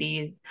 "Listen,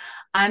 ladies,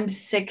 I'm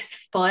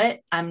 6 foot.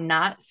 I'm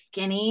not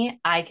skinny.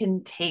 I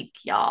can take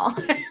y'all."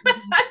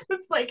 I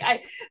was like,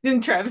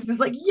 then Travis is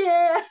like,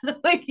 "Yeah."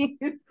 Like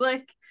he's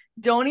like,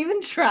 "Don't even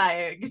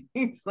try."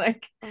 He's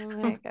like, "Oh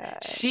my God,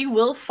 she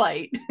will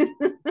fight."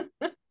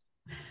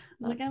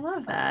 Like, I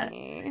love that.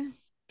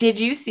 Did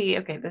you see,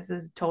 okay, this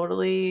is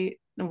totally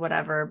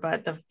whatever,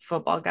 but the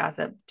football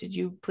gossip. Did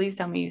you please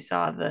tell me you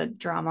saw the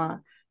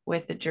drama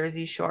with the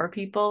Jersey Shore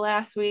people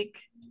last week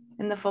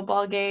in the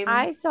football game?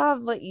 I saw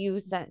what you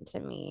sent to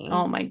me.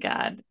 Oh my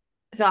God.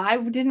 So I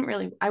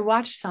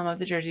watched some of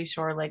the Jersey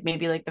Shore, like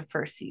maybe like the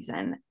first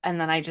season.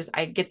 And then I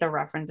get the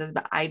references,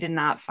 but I did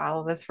not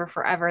follow this for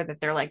forever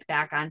that they're like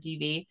back on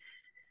TV.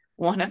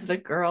 One of the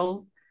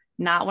girls,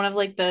 not one of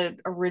like the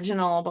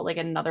original, but like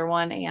another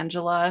one,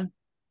 Angela.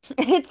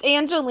 It's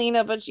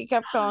Angelina, but she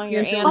kept calling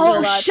her Angela.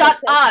 Oh, shut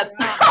up.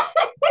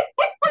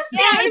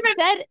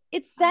 Yeah,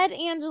 it said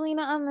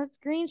Angelina on the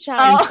screenshot.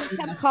 Oh. She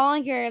kept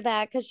calling her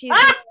that because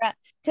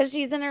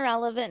she's an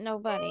irrelevant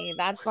nobody.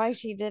 That's why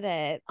she did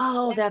it.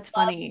 Oh, that's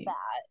funny.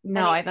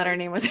 No, I thought her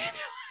name was Angela.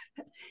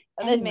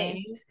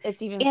 Anyways,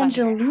 it's even funnier.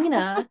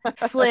 Angelina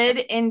slid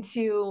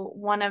into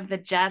one of the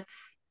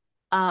Jets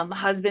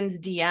husband's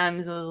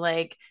DMs, was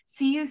like,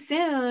 see you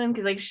soon,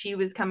 because like she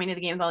was coming to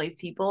the game with all these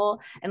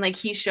people, and like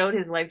he showed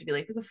his wife to be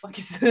like, who the fuck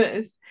is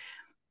this?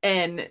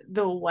 And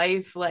the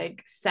wife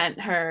like sent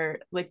her,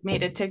 like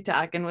made a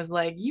TikTok and was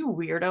like, you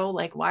weirdo,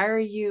 like why are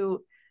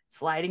you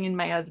sliding in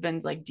my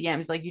husband's like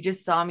DMs, like you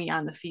just saw me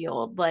on the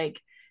field, like,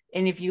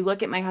 and if you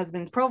look at my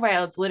husband's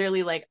profile, it's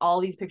literally like all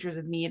these pictures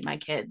of me and my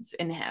kids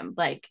and him,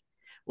 like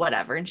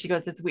whatever. And she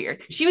goes, it's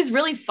weird. She was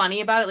really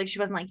funny about it, like she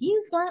wasn't like,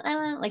 you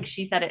slut, like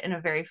she said it in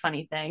a very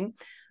funny thing.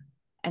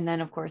 And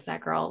then of course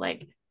that girl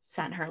like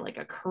sent her like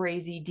a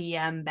crazy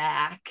DM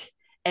back,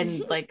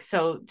 and like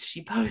so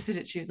she posted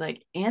it, she was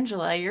like,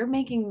 Angela, you're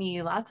making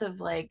me lots of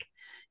like,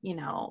 you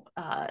know,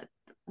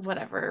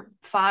 whatever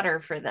fodder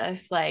for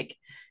this, like,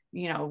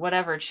 you know,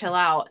 whatever, chill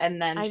out.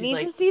 And then I she's need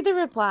like, to see the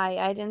reply.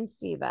 I didn't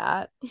see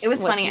that. it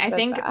was What funny. she I said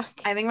think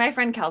back. I think my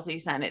friend Kelce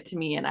sent it to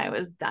me and I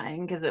was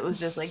dying, because it was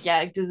just like,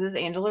 yeah, does this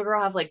Angela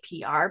girl have like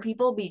PR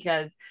people?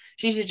 Because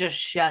she should just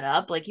shut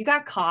up. Like you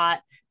got caught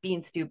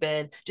being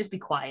stupid, just be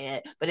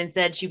quiet. But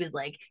instead she was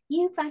like,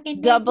 you fucking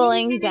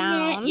Doubling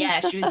down. yeah,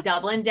 she was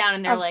doubling down,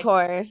 and they're Of like,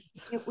 course.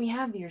 we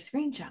have your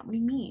screenshot. What do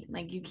you mean?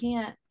 Like you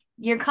can't,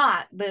 you're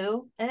caught,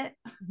 boo.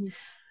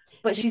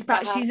 But she's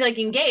like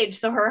engaged,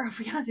 so her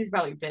fiance's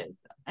probably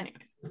pissed.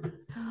 Anyways.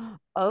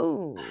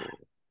 Oh,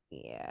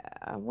 yeah.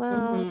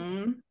 Well,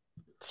 Mm-hmm.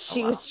 Oh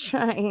she well. was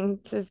trying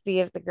to see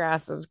if the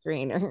grass was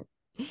greener.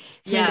 And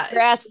the Yeah,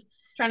 grass, she's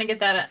trying to get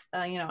that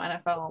you know,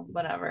 NFL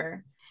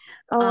whatever.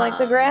 I'm like,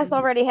 the grass Um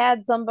already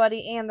had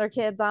somebody and their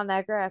kids on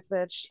that grass,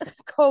 bitch.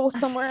 Go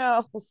somewhere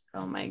else.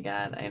 oh my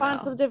god, I Find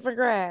know. some different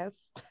grass.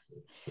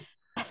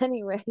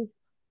 Anyways,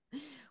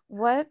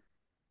 what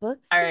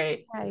books All did you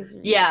right. guys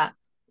read? Yeah.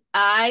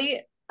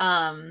 I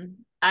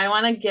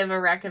want to give a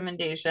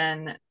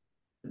recommendation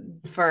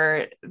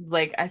for,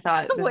 like, I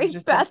thought this was Wait,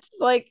 just Beth's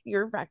like,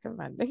 you're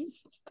recommending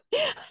something.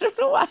 I don't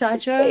know why her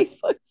such a face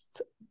looks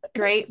so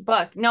great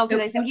book. No,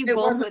 because I think you It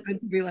both wasn't would, meant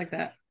to be like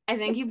that. I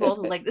think you both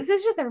would like, this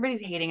is just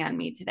everybody's hating on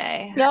me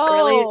today.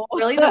 no. It's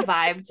really the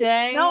vibe No,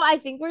 today. I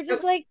think we're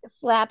just like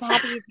slap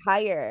happy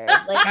tired.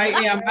 Like I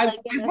am. we're like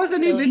in It a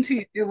wasn't even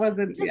silly, to. It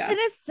wasn't. just Yeah. in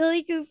a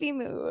silly, goofy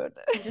mood.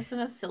 I'm just in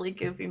a silly,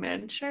 goofy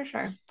mood. Sure,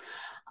 sure.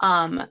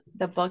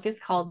 The book is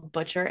called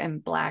Butcher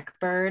and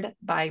Blackbird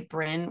by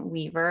Bryn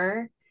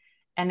Weaver,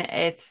 and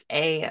it's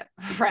a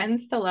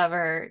friends to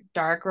lover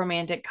dark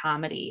romantic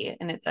comedy,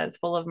 and it says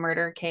full of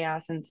murder,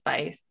 chaos, and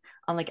spice,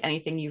 unlike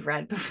anything you've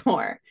read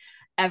before.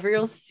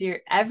 Every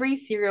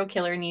serial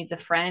killer needs a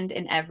friend,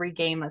 and every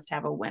game must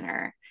have a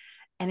winner.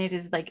 And it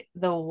is like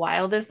the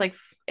wildest, like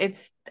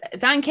it's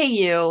on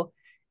KU,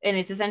 and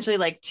it's essentially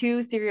like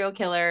two serial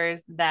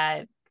killers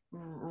that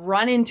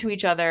run into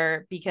each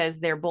other because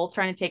they're both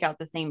trying to take out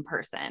the same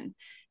person.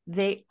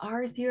 They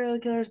are serial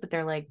killers, but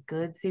they're like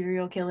good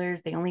serial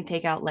killers. They only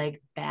take out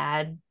like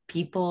bad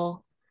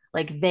people.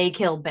 Like they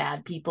kill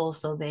bad people,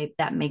 so they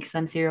that makes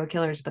them serial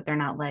killers, but they're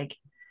not like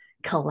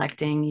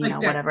collecting, you Like know,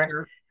 whatever.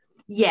 Dexter.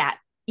 Yeah.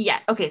 Yeah.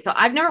 Okay. So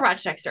I've never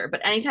watched Dexter, but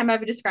anytime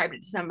I've described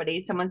it to somebody,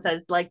 someone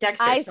says like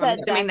Dexter. I So I'm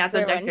said assuming that's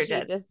what Dexter when Dexter she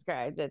did.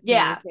 described it to me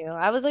Yeah. too.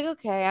 I was like,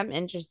 okay, I'm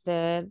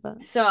interested,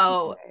 but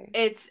So okay.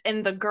 it's,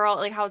 and the girl,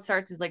 like how it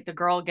starts is like the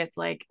girl gets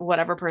like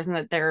whatever person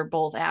that they're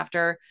both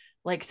after,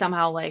 like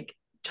somehow like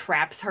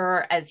traps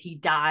her as he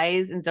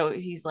dies. And so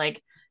he's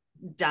like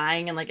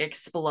dying and like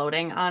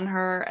exploding on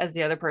her as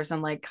the other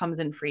person like comes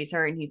and frees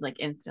her, and he's like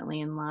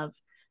instantly in love.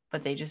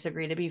 But they just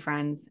agree to be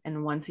friends.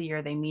 And once a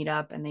year they meet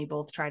up and they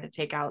both try to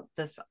take out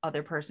this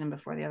other person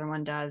before the other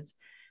one does.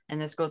 And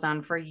this goes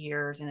on for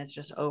years, and it's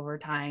just over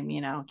time,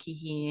 you know,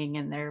 kikiing,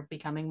 and they're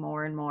becoming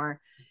more and more.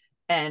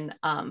 And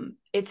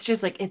it's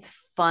just like, it's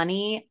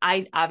funny.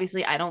 I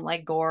don't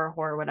like gore,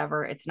 horror,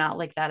 whatever. It's not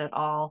like that at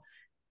all.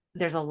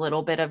 There's a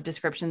little bit of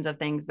descriptions of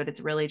things, but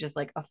it's really just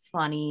like a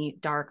funny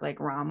dark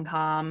like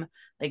rom-com,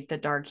 like the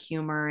dark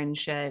humor and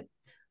shit.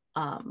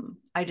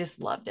 I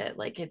just loved it.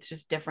 Like it's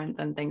just different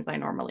than things I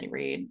normally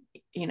read.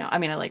 You know, I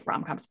mean, I like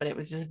rom-coms, but it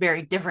was just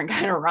very different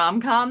kind of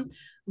rom-com.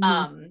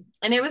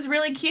 And it was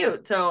really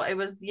cute. So it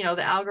was, you know,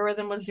 the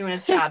algorithm was doing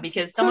its job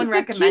because It someone was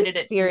a cute recommended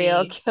it to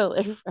serial me.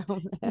 killer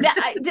romance.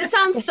 This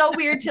sounds so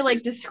weird to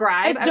like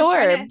describe.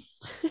 Adorbs.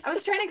 I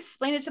was trying to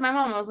explain it to my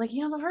mom. I was like,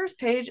 you know, the first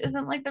page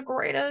isn't like the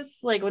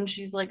greatest, like when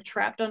she's like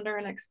trapped under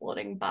an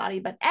exploding body,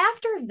 but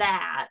after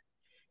that,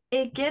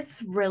 it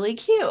gets really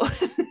cute.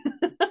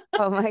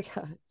 Oh my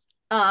God.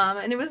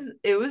 And it was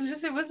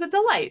a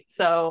delight.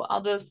 So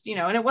I'll just, you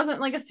know, and it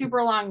wasn't like a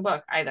super long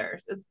book either.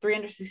 So it's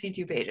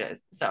 362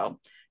 pages. So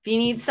if you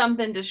need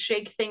something to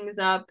shake things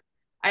up,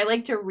 I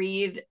like to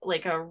read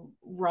like a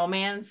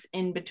romance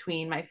in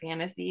between my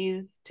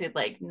fantasies to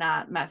like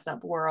not mess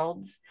up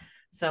worlds.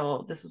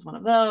 So this was one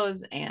of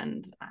those,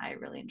 and I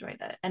really enjoyed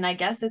it. And I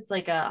guess it's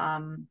like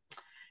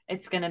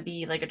it's gonna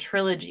be like a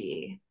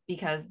trilogy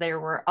because there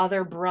were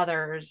other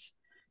brothers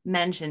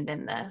mentioned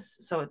in this.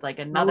 So it's like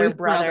another Always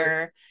brothers.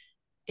 brother.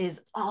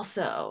 is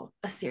also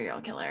a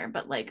serial killer,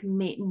 but like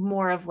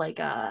more of like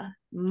a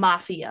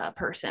mafia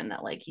person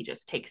that like he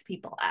just takes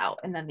people out,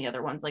 and then the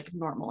other one's like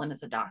normal and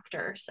is a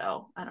doctor.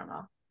 So I don't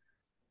know.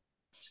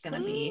 It's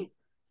gonna be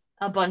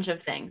a bunch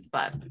of things,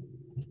 but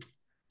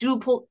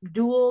dual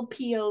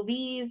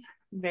POVs,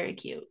 very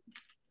cute.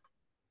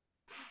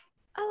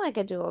 I like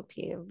a dual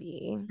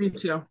POV. Me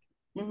too.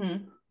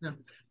 Mm-hmm. Yeah.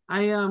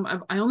 I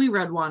only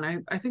read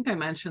one. I think I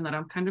mentioned that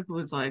I'm kind of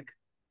was like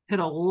hit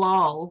a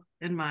lull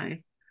in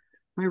my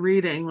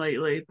reading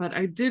lately, but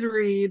I did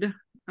read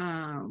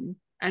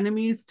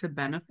Enemies to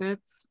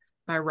Benefits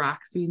by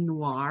Roxy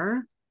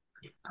Noir.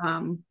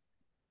 Um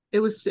it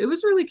was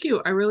really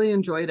cute. I really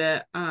enjoyed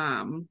it.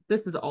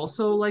 This is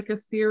also like a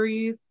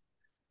series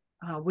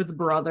with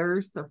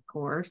brothers, of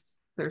course.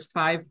 There's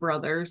 5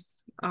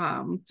 brothers.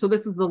 So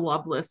this is the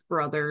Loveless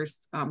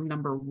Brothers,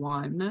 number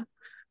 1.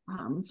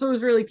 So it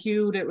was really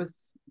cute. It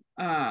was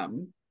the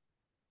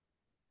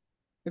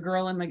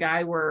girl and the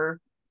guy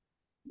were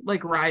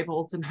like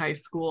rivals in high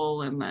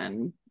school, and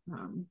then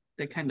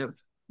they kind of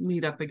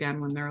meet up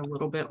again when they're a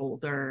little bit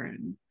older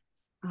and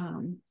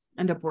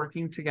end up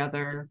working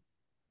together.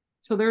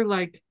 So they're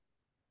like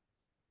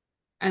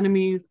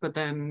enemies, but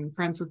then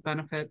friends with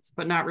benefits,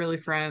 but not really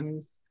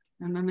friends.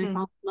 And then they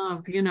fall in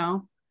love,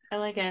 I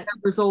like it.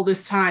 That was all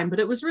this time,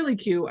 but it was really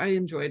cute. I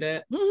enjoyed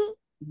it.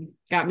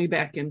 Got me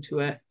back into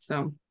it.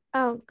 So,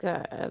 Oh,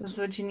 good. That's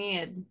what you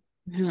need.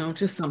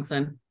 Just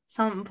something.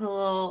 Something put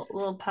a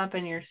little pep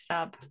in your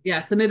step.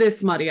 Yes, and it is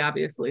smutty,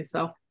 obviously.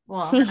 So,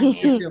 well, I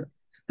mean,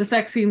 the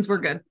sex scenes were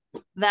good.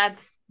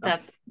 That's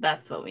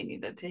what we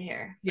needed to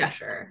hear. For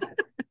sure.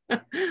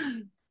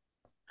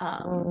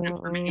 I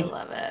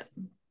love it.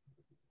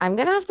 I'm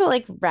gonna have to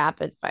like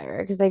rapid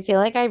fire because I feel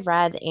like I've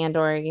read and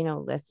or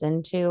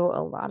listened to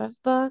a lot of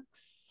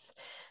books.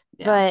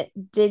 Yeah. But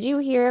did you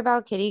hear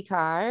about Kitty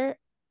Carr?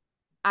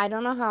 I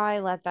don't know how I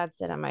let that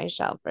sit on my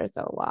shelf for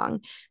so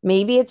long.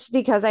 Maybe it's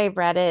because I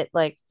read it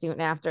like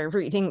soon after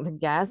reading The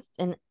Guest,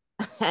 and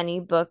any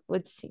book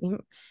would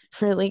seem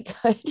really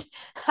good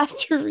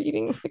after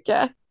reading The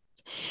Guest.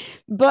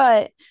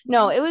 But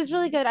no, it was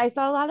really good. I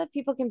saw a lot of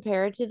people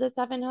compare it to The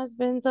Seven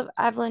Husbands of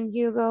Evelyn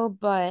Hugo,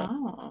 but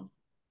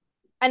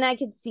and I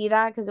could see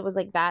that because it was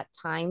like that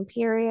time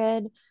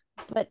period.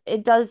 But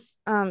it does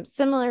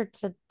similar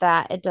to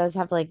that, it does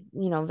have like,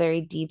 very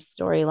deep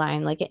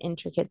storyline, like an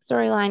intricate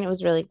storyline. It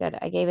was really good.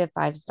 I gave it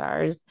 5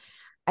 stars.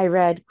 I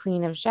read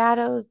Queen of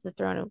Shadows, the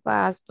Throne of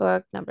Glass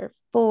book, number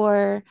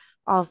 4.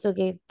 Also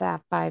gave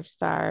that 5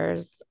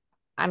 stars.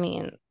 I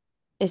mean,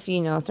 if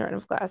you know Throne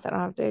of Glass, I don't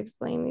have to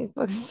explain these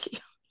books to you.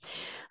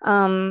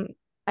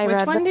 I Which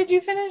read one did you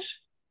finish?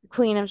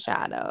 Queen of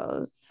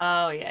Shadows.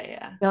 Oh,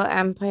 yeah. So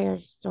Empire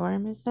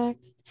Storm is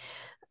next.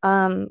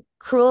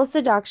 Cruel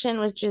Seduction,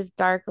 which is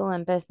Dark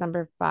Olympus,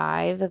 number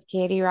 5 of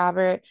Katie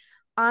Robert.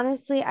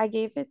 Honestly, I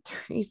gave it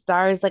 3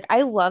 stars. Like,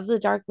 I love the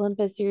Dark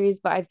Olympus series,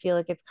 but I feel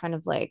like it's kind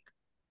of like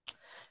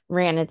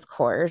ran its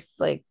course.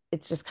 Like,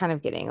 it's just kind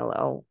of getting a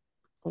little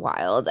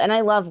wild. And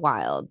I love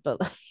wild,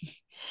 but like,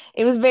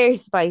 it was very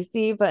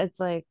spicy, but it's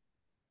like,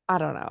 I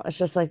don't know. It's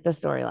just like the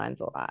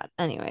storyline's a lot.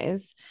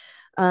 Anyways,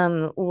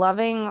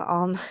 loving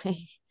all my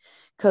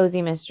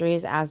cozy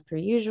mysteries as per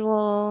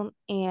usual.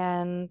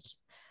 And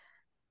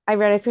I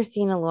read a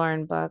Christina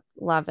Lauren book,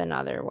 Love in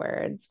Other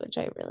Words, which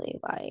I really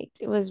liked.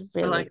 It was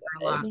really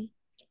good.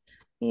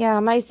 Yeah,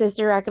 my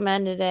sister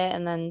recommended it,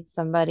 and then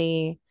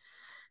somebody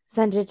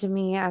sent it to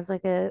me as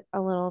like a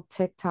little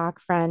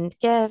TikTok friend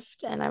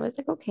gift. And I was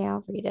like, okay,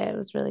 I'll read it. It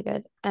was really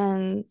good.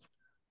 And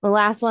the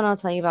last one I'll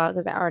tell you about,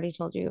 because I already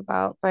told you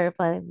about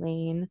Firefly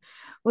Lane,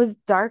 was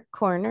Dark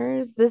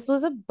Corners. This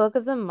was a book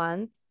of the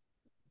month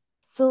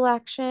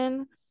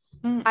selection.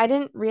 I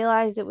didn't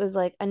realize it was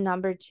like a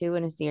number 2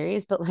 in a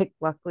series, but like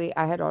luckily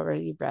I had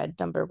already read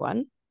number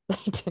 1. I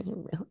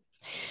didn't realize.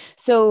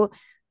 So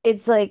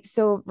it's like,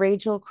 so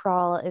Rachel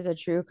Crawl is a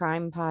true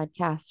crime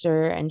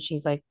podcaster, and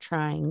she's like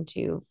trying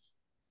to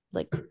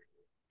like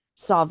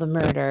solve a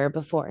murder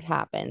before it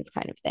happens,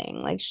 kind of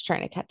thing. Like she's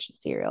trying to catch a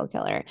serial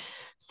killer.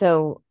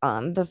 So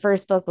the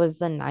first book was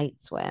The Night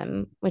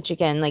Swim, which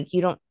again, like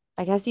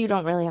I guess you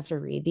don't really have to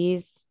read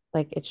these.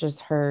 Like it's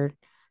just her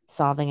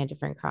solving a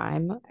different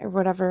crime or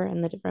whatever in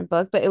the different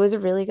book, but it was a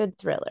really good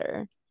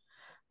thriller.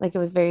 Like it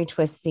was very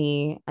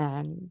twisty,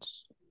 and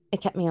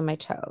it kept me on my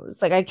toes.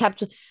 Like I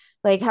kept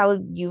like how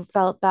you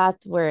felt, Beth,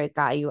 where it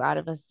got you out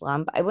of a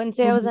slump. I wouldn't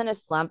say I was in a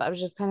slump. I was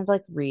just kind of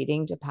like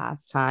reading to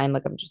pass time.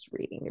 Like I'm just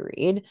reading to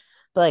read.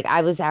 But like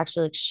I was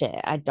actually like,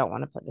 shit, I don't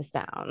want to put this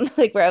down.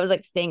 Like where I was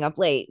like staying up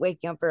late,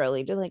 waking up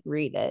early to like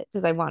read it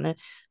because I want to,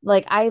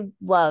 like, I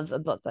love a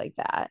book like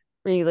that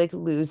where you like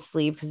lose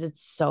sleep because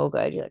it's so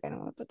good. You're like, I don't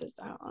want to put this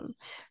down.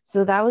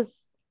 So that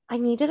was, I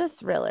needed a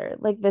thriller.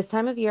 Like this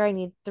time of year, I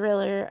need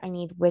thriller, I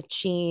need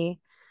witchy,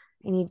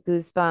 I need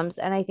goosebumps.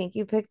 And I think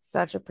you picked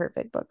such a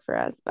perfect book for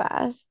us,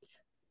 Beth.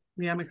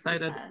 Yeah, I'm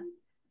excited. Yes.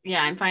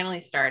 Yeah, I'm finally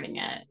starting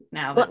it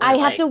now. Well, I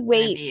have to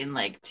wait in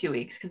like 2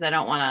 weeks because I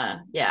don't want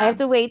to. Yeah, I have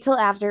to wait till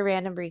after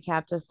random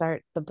recap to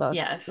start the book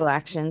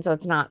selection, so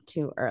it's not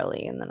too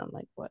early. And then I'm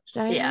like, what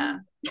should I? Yeah,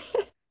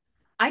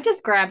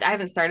 I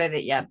haven't started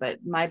it yet, but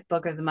my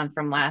book of the month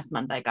from last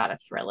month, I got a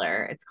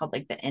thriller. It's called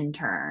like The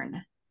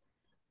Intern.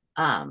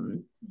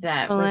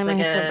 That Well, I was might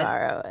like have to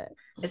borrow it.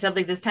 it said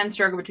like this tense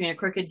struggle between a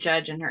crooked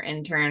judge and her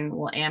intern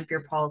will amp your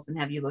pulse and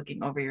have you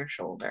looking over your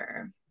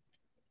shoulder.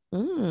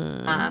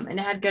 And it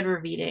had good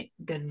reading.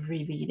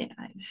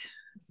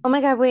 Oh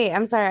my God, wait,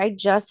 I'm sorry. I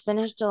just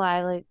finished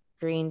Delilah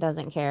Green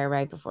Doesn't Care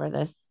right before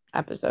this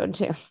episode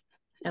too.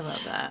 I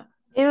love that.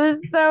 It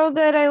was so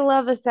good. I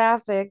love a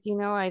sapphic,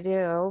 I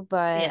do,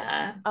 but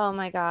yeah. Oh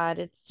my God,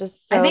 it's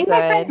just so I think good.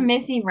 my friend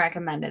Missy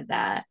recommended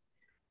that.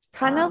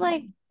 Kind of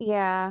like,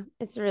 yeah,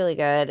 it's really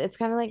good. It's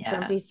kind of like Yeah.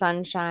 Grumpy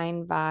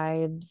Sunshine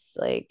vibes.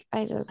 Like,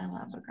 I love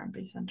a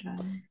Grumpy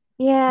Sunshine.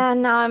 Yeah,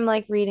 now I'm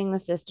like reading the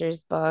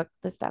sister's book,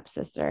 the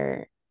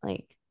stepsister.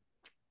 Like,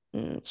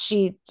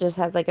 she just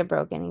has like a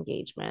broken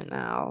engagement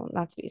now.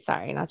 Not to be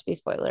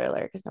spoiler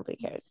alert, because nobody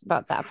cares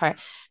about that part.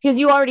 Because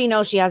you already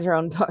know she has her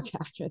own book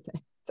after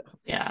this. So.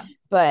 Yeah.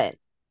 But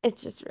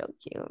it's just real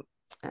cute.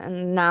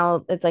 And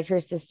now it's like her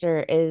sister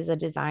is a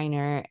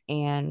designer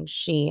and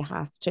she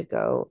has to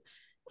go.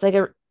 It's like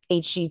a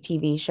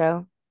HGTV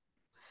show.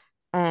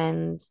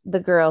 And the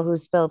girl who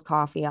spilled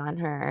coffee on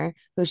her,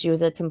 who she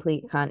was a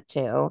complete cunt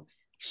to,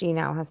 she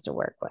now has to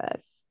work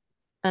with.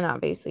 And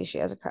obviously she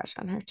has a crush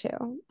on her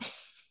too.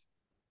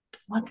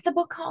 What's the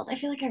book called? I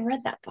feel like I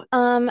read that book.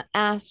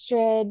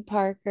 Astrid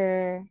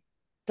Parker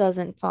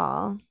Doesn't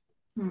Fall.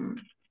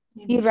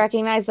 You'd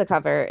recognize the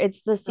cover.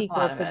 It's the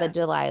sequel to the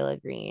Delilah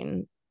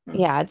Green.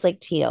 Yeah, it's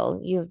like teal.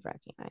 You'd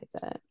recognize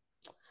it.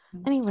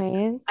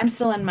 Anyways, I'm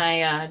still in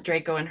my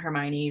Draco and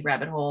Hermione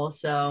rabbit hole,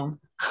 so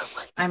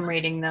I'm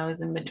reading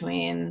those in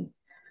between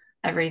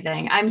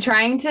everything. I'm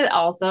trying to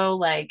also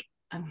like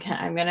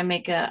I'm gonna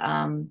make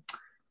a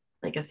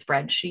like a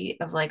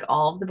spreadsheet of like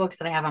all of the books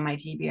that I have on my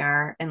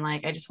TBR, and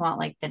like I just want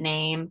like the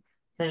name,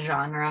 the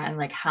genre, and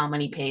like how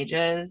many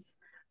pages,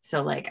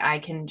 so like I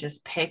can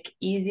just pick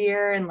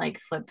easier and like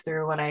flip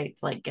through what I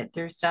like get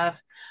through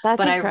stuff.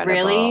 That's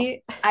incredible.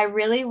 I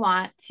really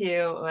want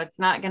to. It's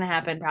not going to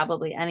happen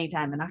probably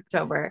anytime in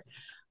October,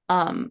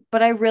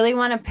 but I really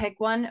want to pick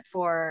one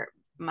for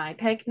my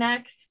pick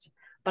next.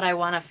 But I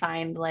want to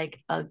find like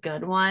a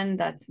good one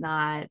that's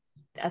not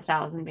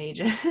 1,000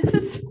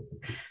 pages.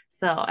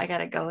 So I got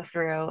to go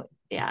through.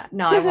 Yeah,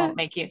 no, I won't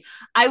make you.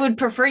 I would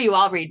prefer you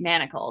all read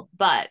Manacled,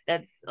 but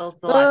it's a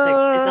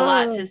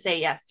lot to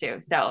say yes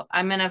to. So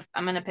I'm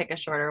gonna pick a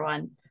shorter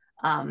one,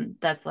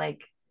 that's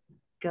like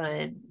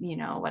good,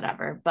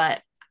 whatever.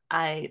 But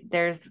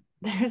there's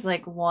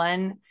like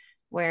one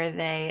where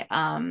they're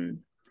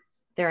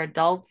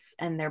adults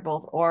and they're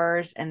both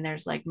Aurors, and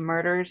there's like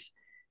murders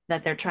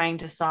that they're trying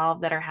to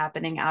solve that are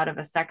happening out of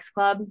a sex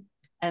club,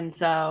 and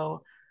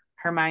so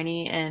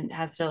Hermione and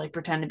has to like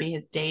pretend to be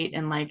his date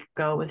and like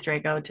go with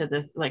Draco to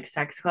this like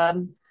sex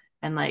club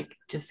and like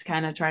just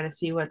kind of try to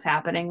see what's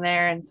happening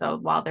there. And so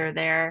while they're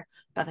there,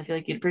 Beth, I feel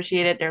like you'd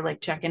appreciate it. They're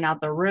like checking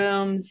out the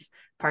rooms,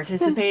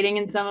 participating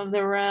in some of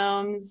the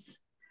rooms.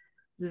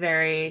 It's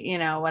very,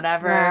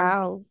 whatever.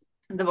 Wow.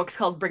 The book's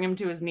called Bring Him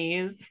to His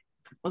Knees.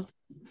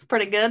 It's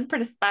pretty good,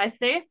 pretty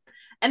spicy.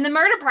 And the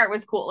murder part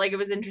was cool. Like, it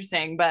was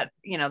interesting, but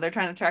they're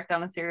trying to track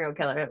down a serial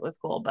killer. It was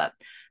cool, but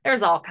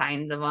there's all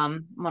kinds of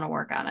them. I'm going to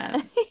work on it.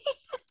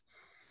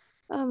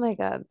 Oh my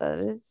God, that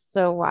is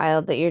so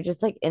wild that you're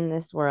just like in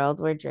this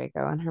world where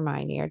Draco and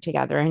Hermione are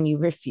together and you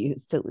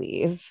refuse to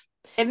leave.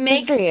 It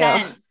makes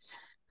sense.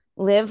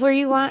 Live where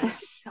you want.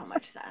 So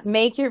much sense.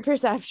 Make your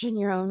perception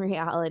your own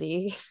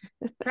reality.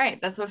 That's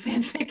right. That's what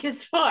fanfic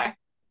is for.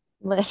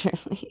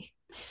 Literally.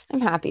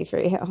 I'm happy for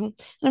you. And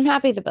I'm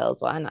happy the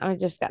Bills won. I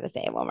just got to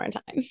say it one more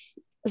time.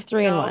 We're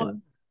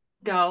 3-1.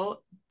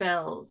 Go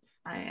Bills.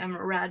 I am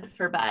red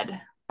for bed.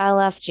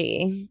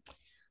 LFG.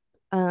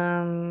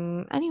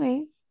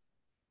 Anyways,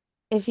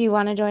 if you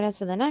want to join us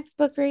for the next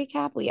book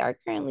recap, we are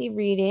currently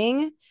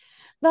reading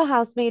The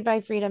Housemaid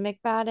by Frida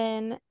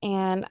McFadden,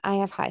 and I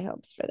have high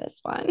hopes for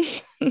this one.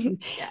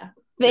 Yeah.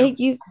 Thank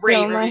you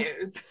so much.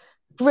 Reviews.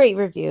 Great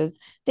reviews.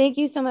 Thank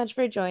you so much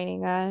for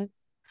joining us.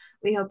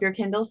 We hope your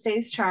Kindle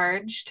stays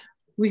charged.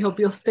 We hope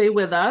you'll stay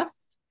with us.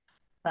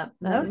 But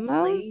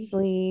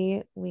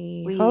mostly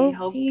we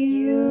hope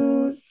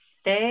you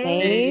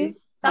stay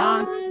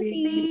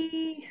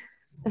saucy.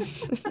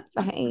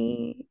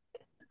 Bye.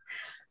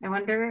 I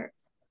wonder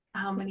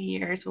how many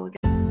years we'll get.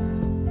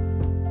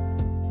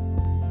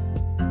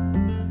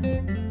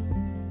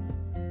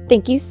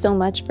 Thank you so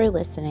much for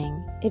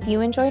listening. If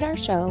you enjoyed our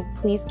show,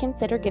 please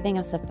consider giving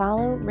us a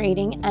follow,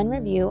 rating, and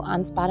review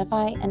on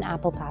Spotify and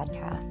Apple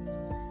Podcasts.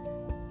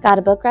 Got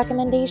a book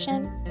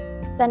recommendation?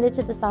 Send it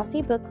to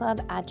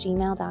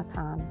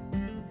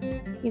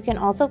thesaucybookclub@gmail.com. You can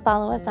also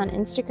follow us on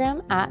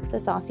Instagram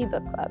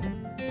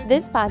 @thesaucybookclub.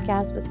 This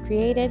podcast was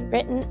created,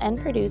 written,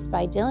 and produced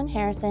by Dylan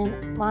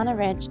Harrison, Lana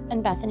Rich,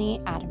 and Bethany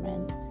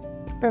Adamran.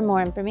 For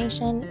more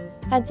information,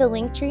 head to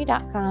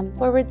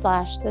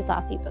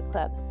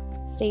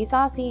linktree.com/thesaucybookclub. Stay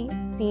saucy.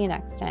 See you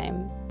next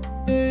time.